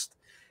 6th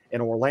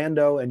in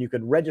Orlando, and you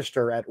can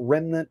register at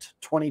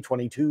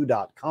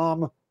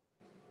remnant2022.com.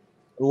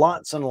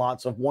 Lots and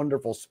lots of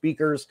wonderful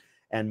speakers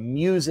and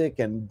music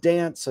and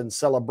dance and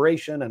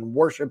celebration and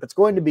worship. It's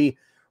going to be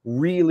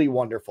really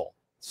wonderful.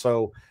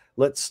 So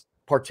let's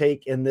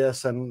partake in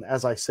this. And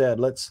as I said,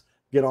 let's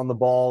get on the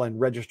ball and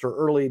register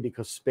early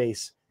because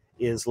space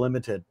is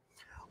limited.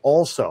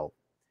 Also,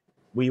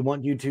 we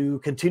want you to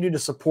continue to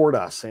support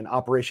us in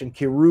Operation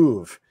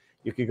Kiruv.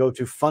 You can go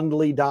to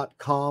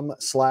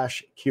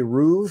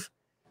fundly.com/Kiruv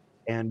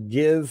and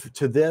give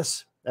to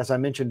this. As I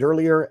mentioned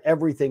earlier,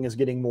 everything is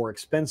getting more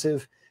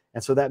expensive.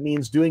 And so that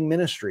means doing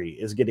ministry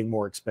is getting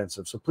more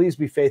expensive. So please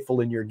be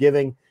faithful in your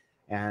giving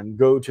and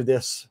go to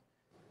this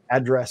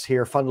address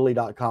here,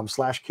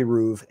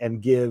 fundly.com/Kiruv,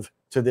 and give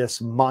to this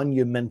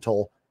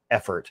monumental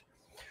effort.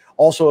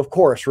 Also, of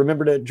course,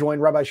 remember to join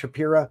Rabbi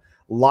Shapira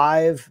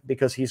live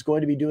because he's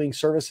going to be doing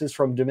services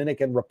from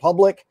Dominican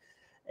Republic.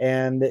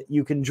 And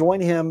you can join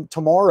him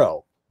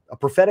tomorrow, a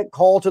prophetic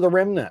call to the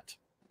remnant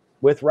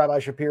with Rabbi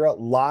Shapira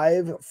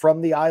live from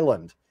the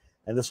island.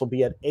 And this will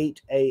be at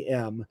 8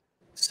 a.m.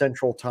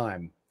 Central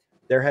Time.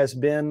 There has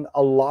been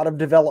a lot of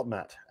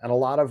development and a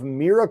lot of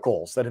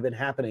miracles that have been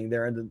happening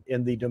there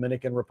in the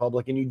Dominican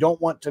Republic, and you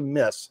don't want to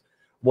miss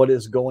what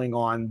is going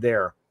on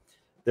there.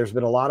 There's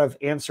been a lot of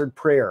answered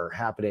prayer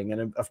happening,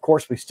 and of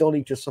course, we still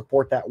need to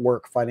support that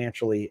work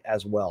financially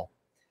as well.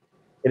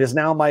 It is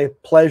now my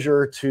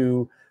pleasure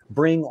to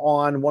bring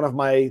on one of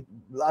my,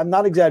 I'm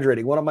not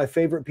exaggerating, one of my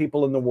favorite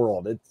people in the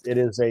world. It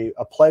is a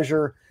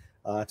pleasure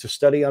to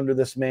study under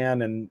this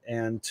man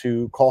and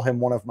to call him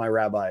one of my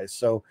rabbis.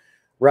 So,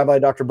 Rabbi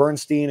Dr.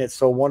 Bernstein, it's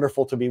so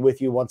wonderful to be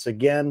with you once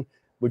again.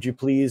 Would you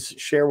please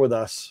share with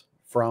us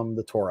from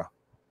the Torah?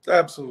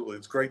 Absolutely.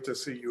 It's great to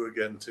see you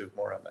again, too.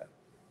 More on that.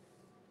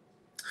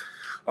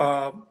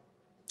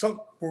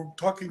 So we're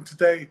talking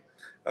today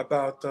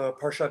about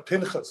Parshat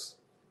Pinchas.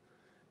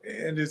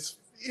 And it's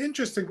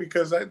interesting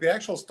because the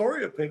actual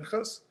story of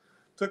Pinchas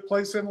took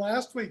place in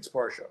last week's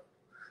Parsha.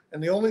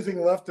 And the only thing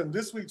left in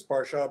this week's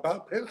Parsha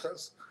about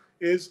Pinchas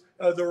is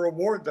the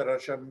reward that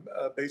Hashem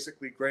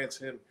basically grants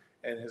him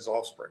and his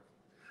offspring.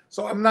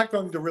 So I'm not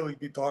going to really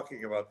be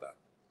talking about that.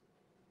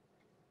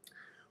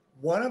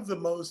 One of the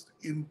most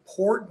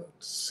important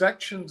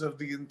sections of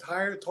the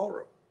entire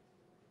Torah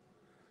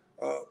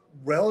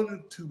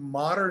relative to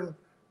modern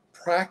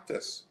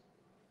practice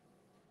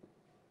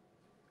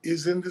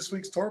is in this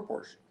week's Torah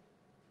portion.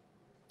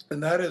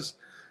 And that is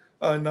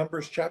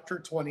Numbers chapter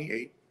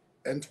 28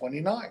 and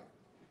 29.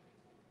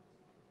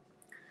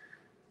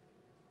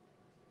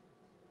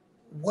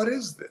 What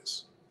is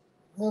this?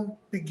 Well,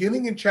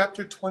 beginning in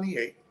chapter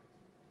 28,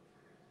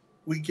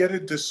 we get a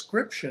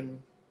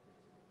description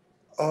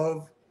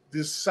of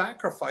the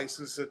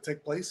sacrifices that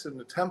take place in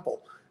the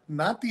temple,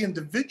 not the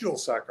individual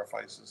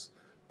sacrifices,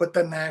 but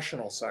the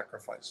national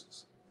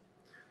sacrifices.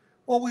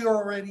 Well, we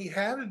already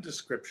had a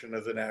description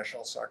of the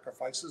national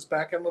sacrifices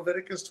back in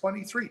Leviticus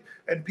 23,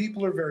 and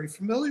people are very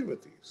familiar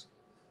with these,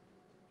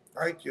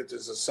 right?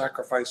 There's a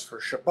sacrifice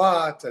for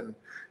Shabbat, and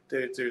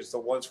there's the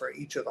ones for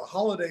each of the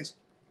holidays.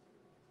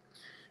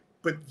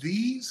 But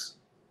these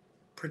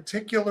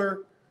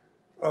particular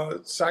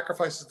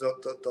sacrifices,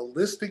 the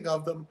listing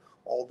of them,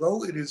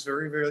 although it is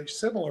very, very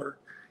similar,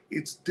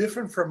 it's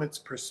different from its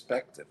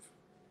perspective.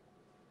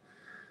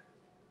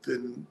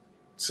 The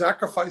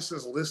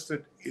sacrifices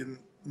listed in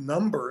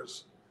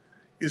Numbers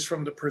is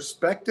from the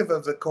perspective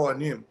of the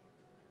Kohanim,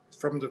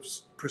 from the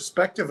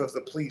perspective of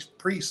the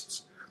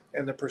priests,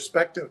 and the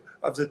perspective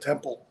of the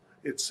temple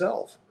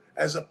itself,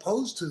 as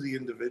opposed to the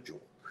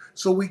individual.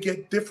 So we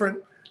get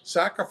different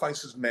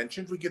sacrifices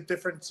mentioned, we get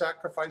different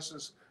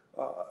sacrifices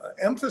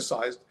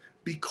emphasized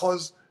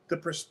because the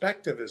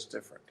perspective is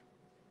different.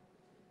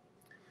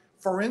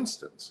 For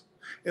instance,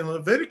 in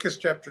Leviticus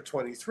chapter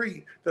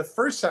 23, the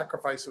first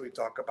sacrifice that we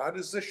talk about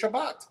is the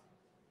Shabbat,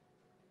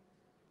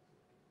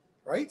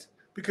 right?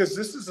 Because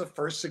this is the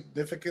first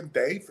significant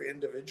day for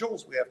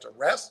individuals. We have to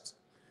rest.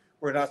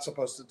 We're not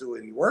supposed to do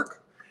any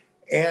work.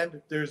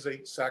 And there's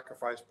a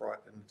sacrifice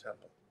brought in the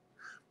temple.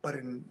 But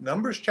in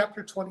Numbers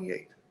chapter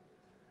 28,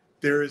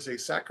 there is a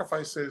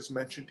sacrifice that is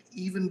mentioned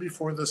even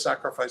before the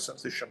sacrifice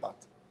of the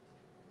Shabbat.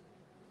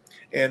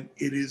 And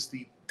it is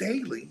the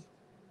daily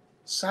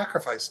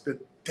sacrifice, the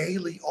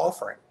daily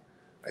offering.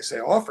 I say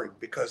offering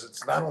because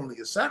it's not only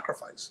a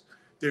sacrifice,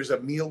 there's a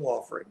meal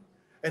offering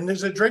and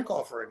there's a drink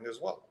offering as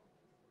well.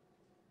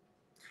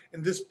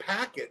 And this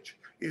package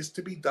is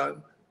to be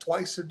done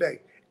twice a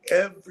day,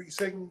 every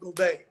single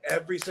day,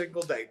 every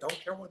single day. Don't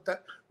care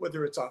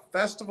whether it's a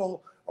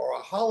festival or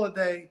a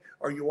holiday,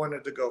 or you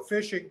wanted to go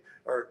fishing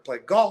or play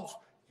golf,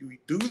 you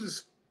do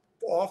this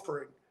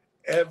offering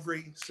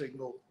every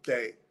single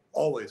day,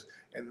 always.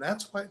 And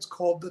that's why it's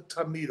called the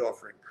Tamid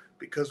offering,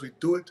 because we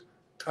do it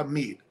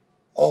Tamid,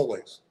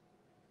 always.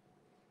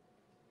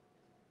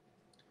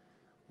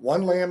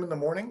 One lamb in the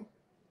morning,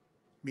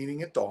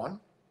 meaning at dawn,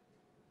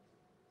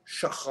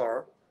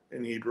 shachar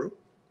in Hebrew,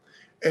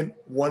 and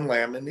one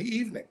lamb in the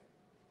evening,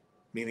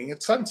 meaning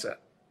at sunset.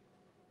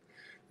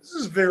 This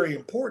is very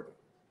important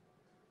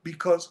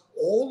because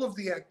all of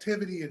the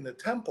activity in the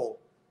temple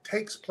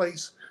takes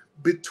place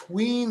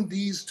between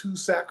these two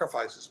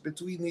sacrifices,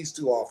 between these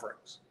two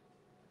offerings.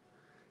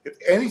 If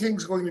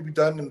anything's going to be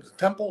done in the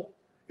temple,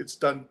 it's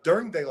done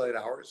during daylight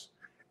hours,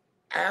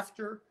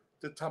 after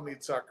the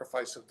Tamid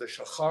sacrifice of the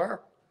shachar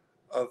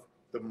of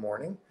the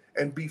morning,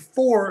 and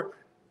before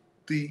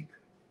the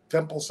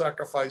temple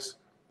sacrifice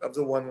of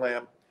the one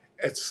lamb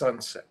at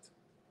sunset.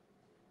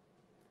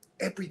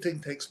 Everything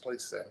takes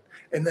place then.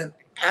 And then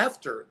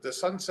after the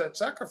sunset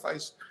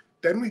sacrifice,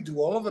 then we do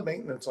all of the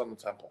maintenance on the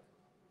temple.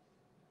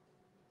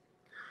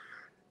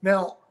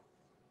 Now,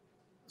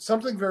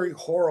 something very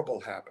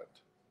horrible happened.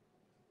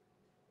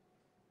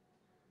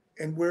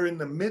 And we're in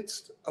the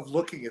midst of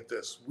looking at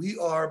this. We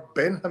are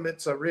ben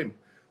hamitzarim.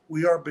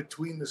 We are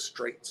between the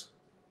straits.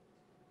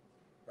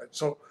 Right?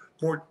 So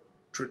more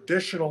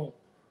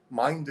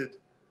traditional-minded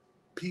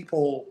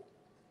people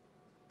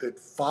that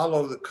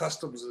follow the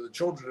customs of the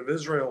children of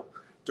Israel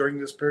during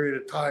this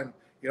period of time,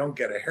 you don't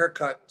get a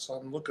haircut, so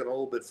I'm looking a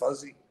little bit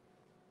fuzzy.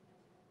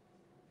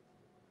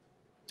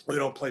 We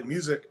don't play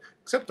music,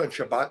 except on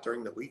Shabbat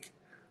during the week.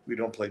 We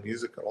don't play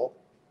music at all.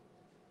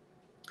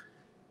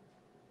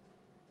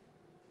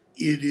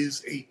 It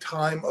is a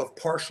time of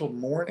partial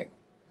mourning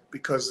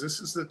because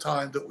this is the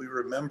time that we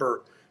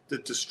remember the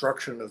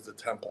destruction of the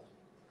temple.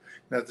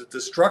 Now, the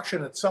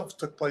destruction itself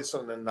took place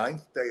on the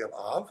 9th day of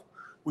Av,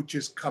 which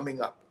is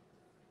coming up.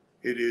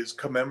 It is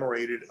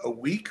commemorated a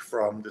week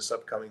from this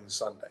upcoming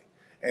Sunday,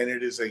 and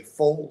it is a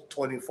full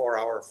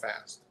 24-hour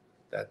fast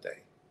that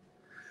day.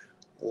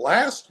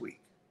 Last week,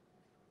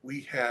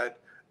 we had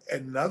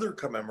another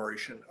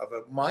commemoration of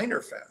a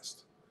minor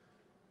fast,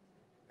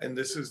 and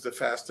this is the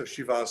fast of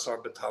Shiva Asar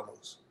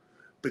B'Tammuz.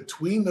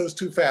 Between those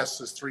two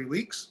fasts is 3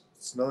 weeks.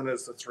 It's known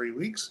as the 3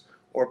 weeks,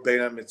 or Ben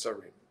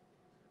HaMitzarim,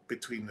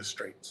 between the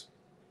straits.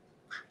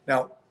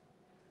 Now,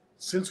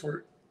 since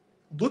we're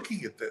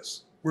looking at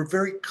this, we're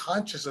very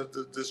conscious of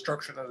the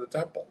destruction of the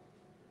temple.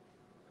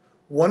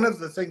 One of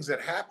the things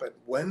that happened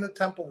when the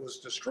temple was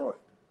destroyed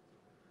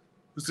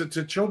was that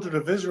the children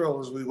of Israel,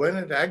 as we went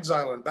into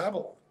exile in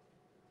Babylon,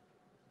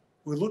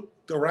 we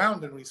looked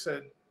around and we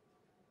said,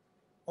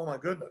 oh my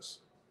goodness,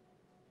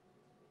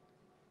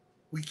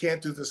 we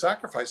can't do the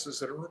sacrifices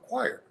that are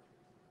required.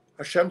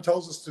 Hashem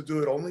tells us to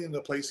do it only in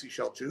the place he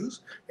shall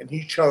choose, and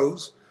he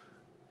chose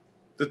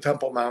the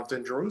Temple Mount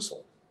in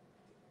Jerusalem.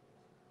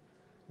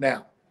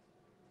 Now,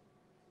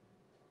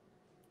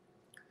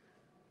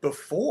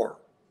 before,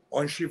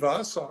 on Shiva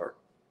Asar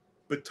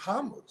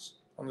B'Tammuz,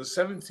 on the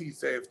 17th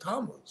day of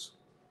Tammuz,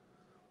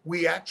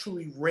 we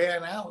actually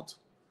ran out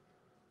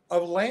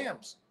of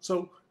lambs.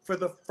 So for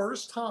the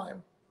first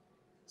time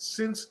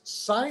since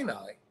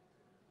Sinai,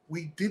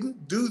 we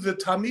didn't do the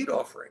Tamid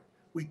offering.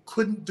 We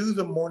couldn't do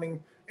the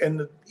morning and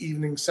the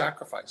evening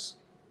sacrifice.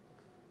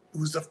 It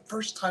was the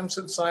first time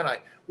since Sinai.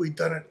 We'd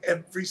done it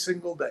every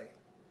single day.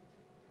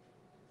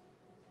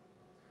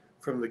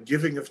 From the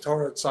giving of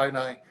Torah at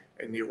Sinai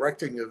and the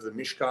erecting of the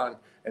Mishkan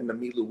and the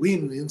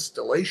Miluim, the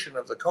installation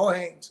of the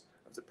Kohanes,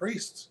 of the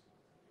priests.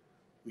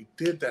 We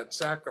did that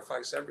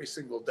sacrifice every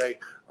single day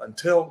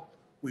until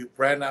we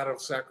ran out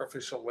of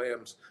sacrificial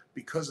lambs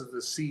because of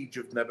the siege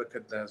of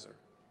Nebuchadnezzar.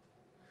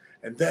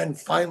 And then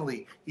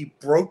finally, he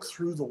broke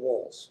through the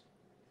walls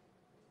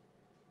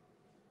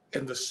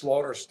and the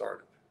slaughter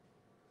started.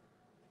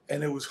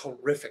 And it was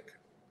horrific.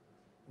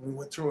 We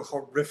went through a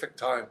horrific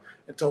time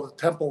until the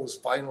temple was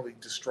finally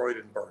destroyed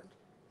and burned.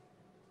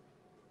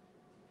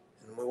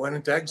 And we went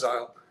into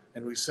exile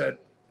and we said,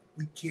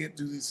 we can't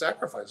do these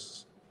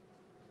sacrifices.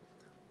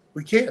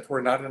 We can't.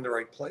 We're not in the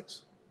right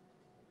place.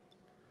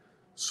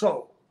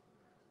 So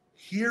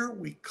here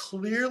we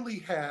clearly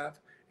have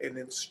an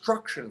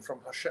instruction from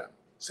Hashem. It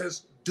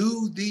says,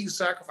 do these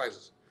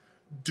sacrifices.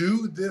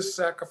 Do this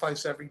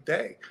sacrifice every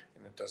day.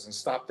 And it doesn't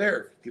stop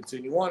there. If you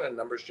continue on in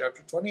Numbers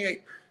chapter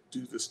 28,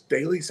 do this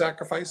daily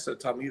sacrifice, the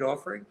Tamid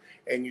offering,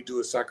 and you do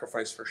a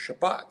sacrifice for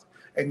Shabbat,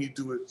 and you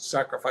do a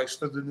sacrifice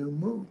for the new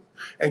moon,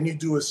 and you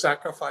do a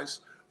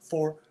sacrifice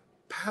for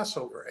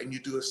Passover, and you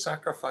do a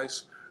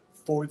sacrifice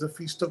for the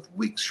Feast of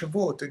Weeks,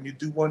 Shavuot, and you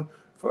do one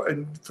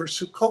for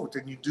Sukkot,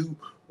 and you do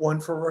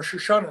one for Rosh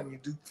Hashanah, and you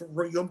do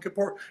for Yom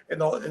Kippur,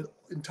 and the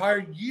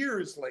entire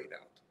year is laid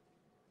out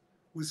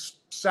with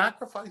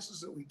sacrifices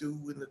that we do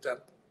in the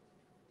temple.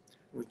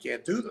 We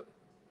can't do them.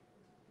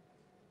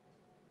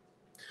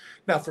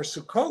 Now, for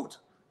Sukkot,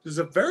 there's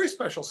a very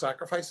special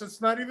sacrifice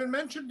that's not even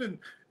mentioned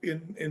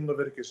in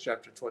Leviticus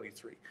chapter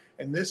 23.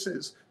 And this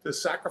is the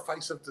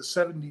sacrifice of the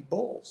 70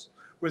 bulls,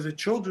 where the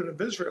children of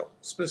Israel,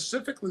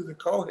 specifically the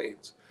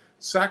Kohanes,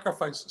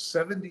 sacrifice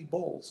 70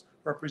 bulls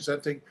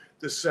representing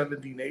the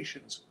 70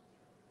 nations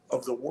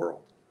of the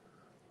world.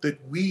 that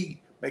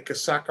we make a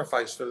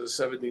sacrifice for the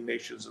 70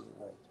 nations of the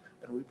world,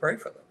 and we pray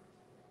for them.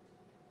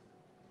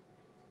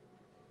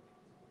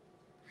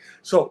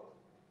 So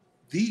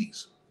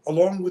these,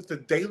 along with the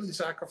daily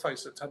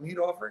sacrifice, the Tamid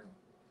offering,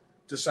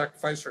 the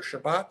sacrifice for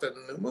Shabbat and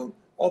the new moon,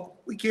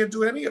 we can't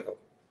do any of them.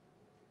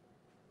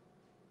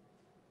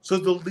 So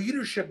the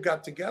leadership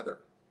got together.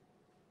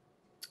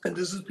 And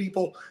this is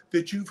people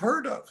that you've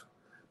heard of.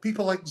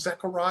 People like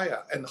Zechariah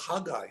and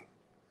Haggai.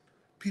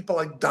 People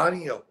like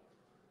Daniel.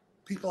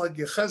 People like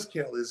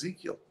Yechezkel,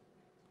 Ezekiel.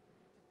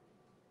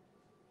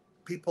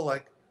 People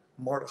like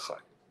Mordechai.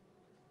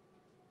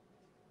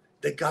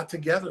 They got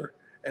together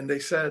and they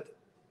said,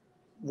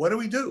 what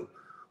do?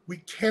 We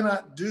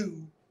cannot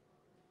do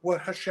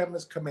what Hashem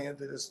has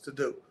commanded us to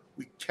do.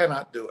 We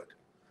cannot do it.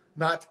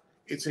 Not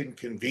it's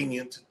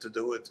inconvenient to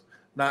do it.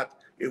 Not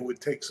it would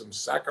take some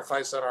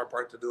sacrifice on our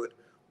part to do it.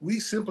 We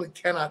simply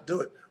cannot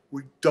do it.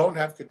 We don't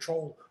have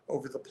control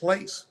over the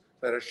place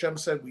that Hashem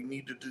said we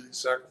need to do these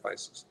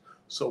sacrifices.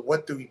 So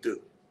what do we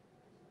do?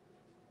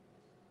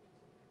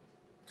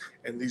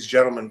 And these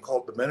gentlemen,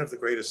 called the Men of the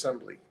Great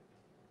Assembly,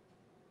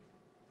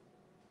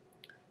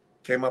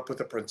 came up with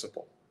a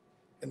principle.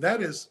 And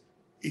that is,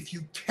 if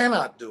you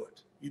cannot do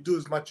it, you do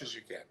as much as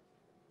you can.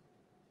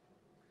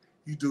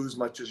 You do as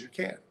much as you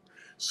can.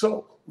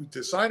 So we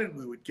decided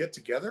we would get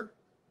together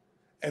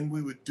and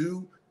we would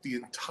do the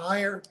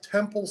entire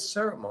temple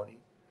ceremony,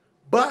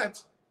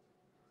 but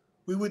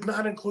we would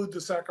not include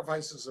the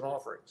sacrifices and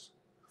offerings.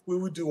 We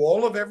would do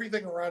all of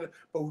everything around it,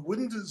 but we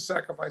wouldn't do the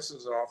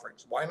sacrifices and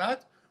offerings. Why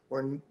not?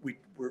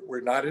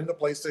 We're not in the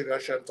place that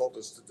Hashem told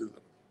us to do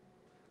them.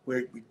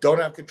 We don't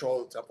have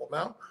control of the Temple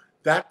Mount.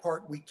 That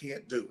part we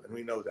can't do, and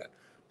we know that.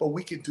 But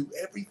we can do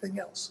everything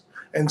else.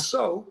 And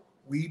so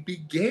we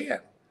began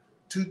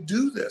to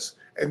do this,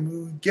 and we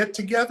would get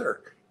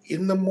together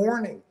in the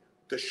morning,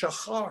 the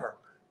shachar,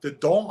 the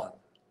dawn,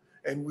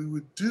 and we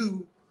would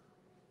do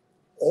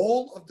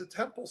all of the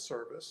temple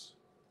service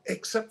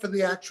except for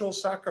the actual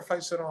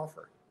sacrifice and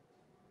offering.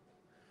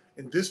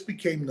 And this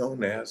became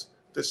known as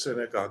the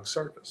synagogue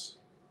service.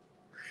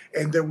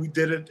 And then we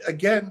did it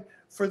again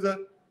for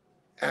the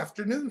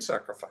afternoon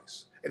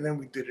sacrifice. And then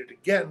we did it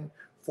again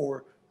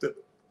for the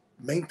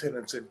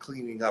maintenance and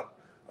cleaning up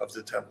of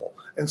the temple.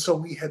 And so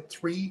we had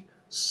 3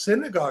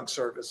 synagogue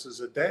services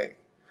a day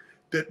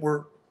that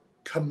were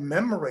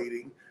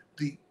commemorating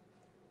the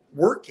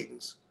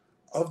workings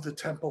of the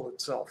temple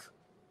itself,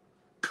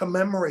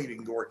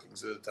 commemorating the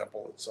workings of the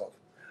temple itself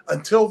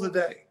until the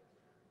day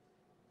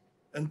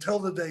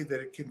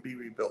that it can be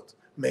rebuilt.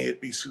 May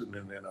it be soon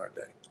and in our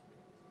day.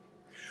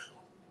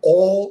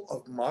 All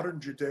of modern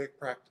Judaic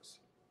practice,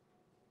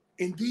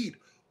 indeed,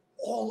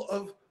 all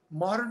of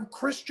modern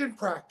Christian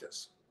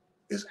practice,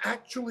 is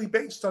actually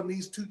based on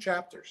these 2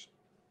 chapters.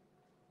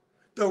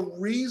 The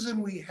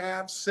reason we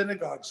have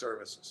synagogue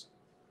services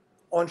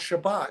on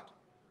Shabbat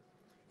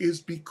is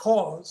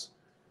because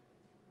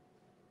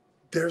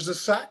there's a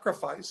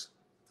sacrifice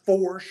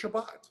for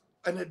Shabbat,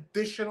 an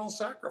additional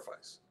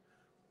sacrifice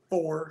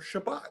for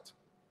Shabbat.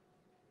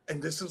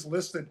 And this is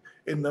listed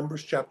in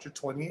Numbers chapter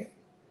 28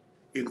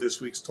 in this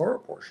week's Torah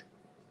portion.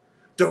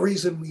 The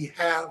reason we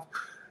have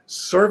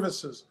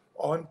services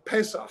on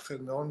Pesach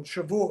and on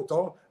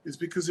Shavuot is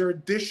because there are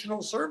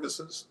additional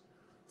services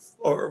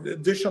or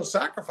additional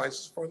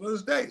sacrifices for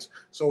those days.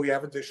 So we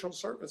have additional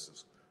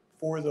services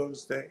for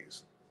those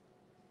days.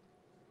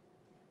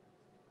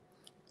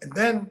 And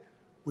then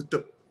with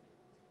the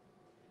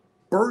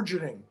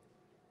burgeoning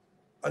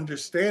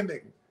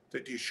understanding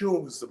that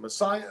Yeshua was the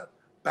Messiah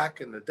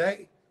back in the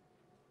day,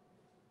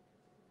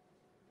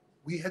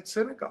 we had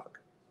synagogue.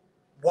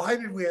 Why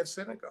did we have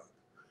synagogue?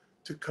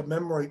 To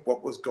commemorate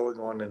what was going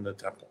on in the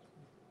temple.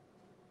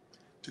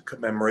 To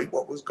commemorate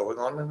what was going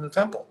on in the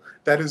temple.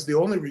 That is the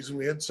only reason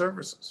we had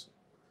services.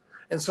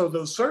 And so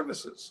those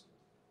services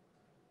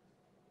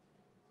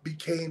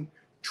became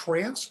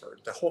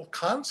transferred, the whole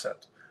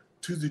concept,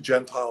 to the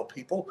Gentile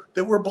people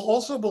that were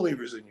also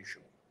believers in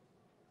Yeshua.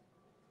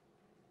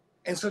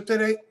 And so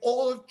today,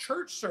 all of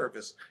church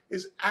service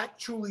is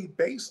actually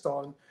based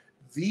on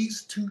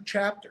these 2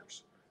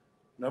 chapters,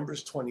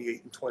 Numbers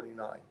 28 and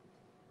 29.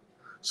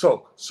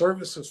 So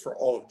services for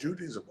all of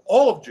Judaism,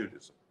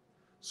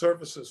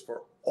 services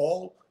for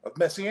all of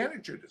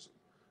Messianic Judaism,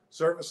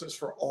 services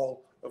for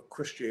all of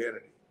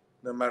Christianity,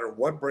 no matter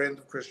what brand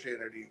of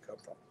Christianity you come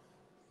from.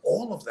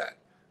 All of that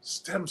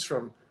stems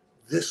from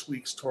this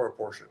week's Torah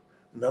portion,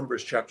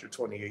 Numbers chapter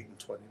 28 and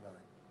 29.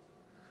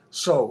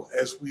 So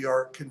as we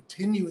are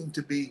continuing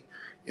to be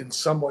in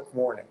somewhat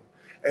mourning,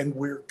 and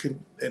we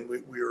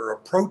are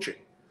approaching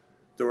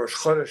the Rosh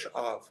Chodesh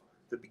Av,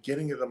 the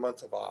beginning of the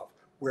month of Av,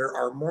 where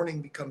our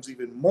mourning becomes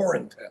even more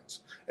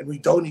intense, and we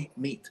don't eat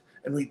meat,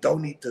 and we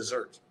don't eat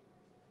dessert.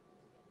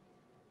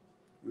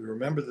 We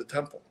remember the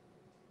temple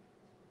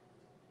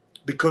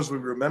because we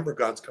remember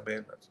God's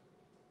commandments.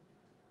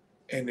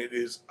 And it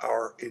is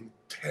our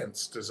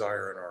intense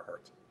desire in our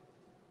heart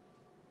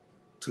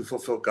to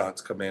fulfill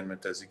God's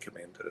commandment as he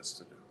commanded us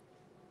to do.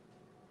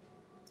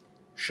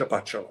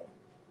 Shabbat Shalom.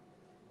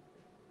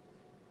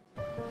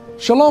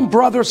 Shalom,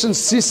 brothers and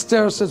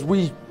sisters, as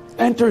we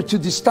enter to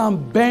this time,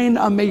 Ben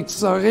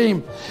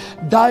Ameitzarim,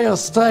 dire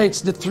straits,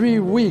 the 3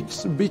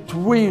 weeks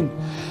between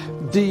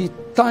the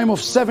time of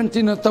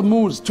 17th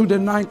Tammuz to the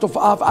 9th of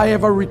Av. I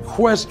have a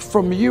request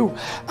from you.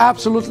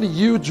 Absolutely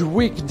huge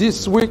week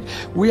this week.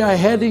 We are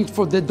heading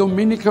for the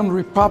Dominican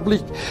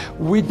Republic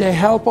with the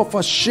help of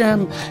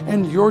Hashem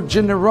and your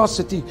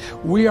generosity.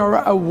 We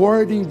are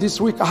awarding this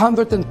week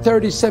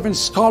 137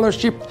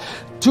 scholarships,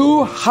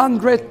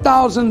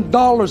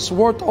 $200,000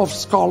 worth of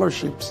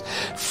scholarships.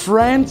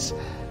 Friends,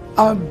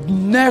 a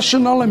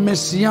national and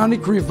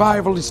messianic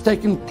revival is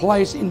taking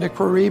place in the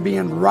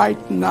Caribbean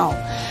right now.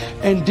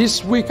 And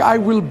this week I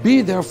will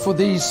be there for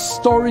the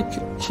historic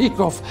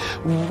kickoff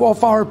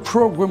of our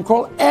program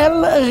called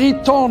El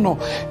Ritorno,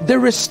 the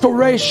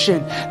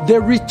restoration,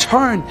 the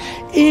return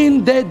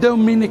in the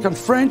Dominican.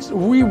 Friends,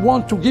 we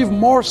want to give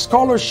more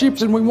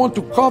scholarships and we want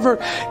to cover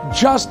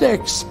just the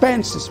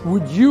expenses.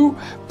 Would you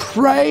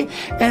pray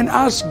and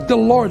ask the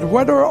Lord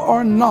whether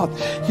or not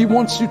He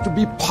wants you to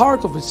be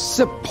part of it,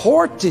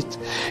 support it,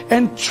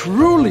 and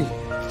truly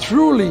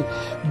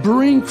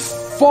bring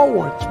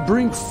forward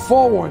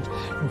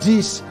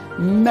this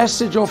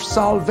message of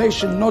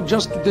salvation, not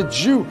just to the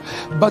Jew,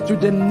 but to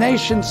the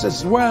nations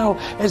as well,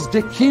 as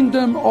the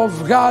kingdom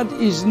of God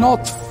is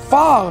not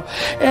far,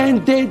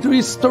 and the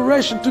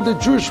restoration to the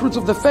Jewish roots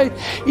of the faith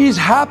is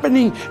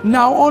happening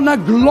now on a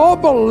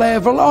global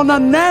level, on a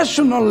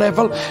national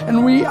level,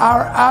 and we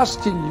are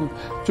asking you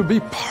to be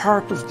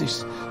part of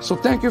this. So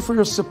thank you for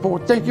your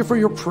support, thank you for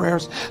your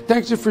prayers,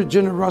 thank you for your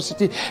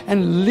generosity,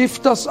 and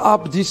lift us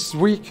up this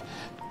week.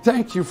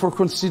 Thank you for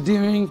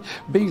considering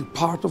being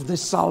part of the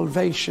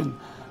salvation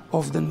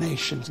of the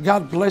nations.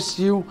 God bless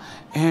you,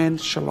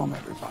 and shalom,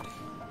 everybody.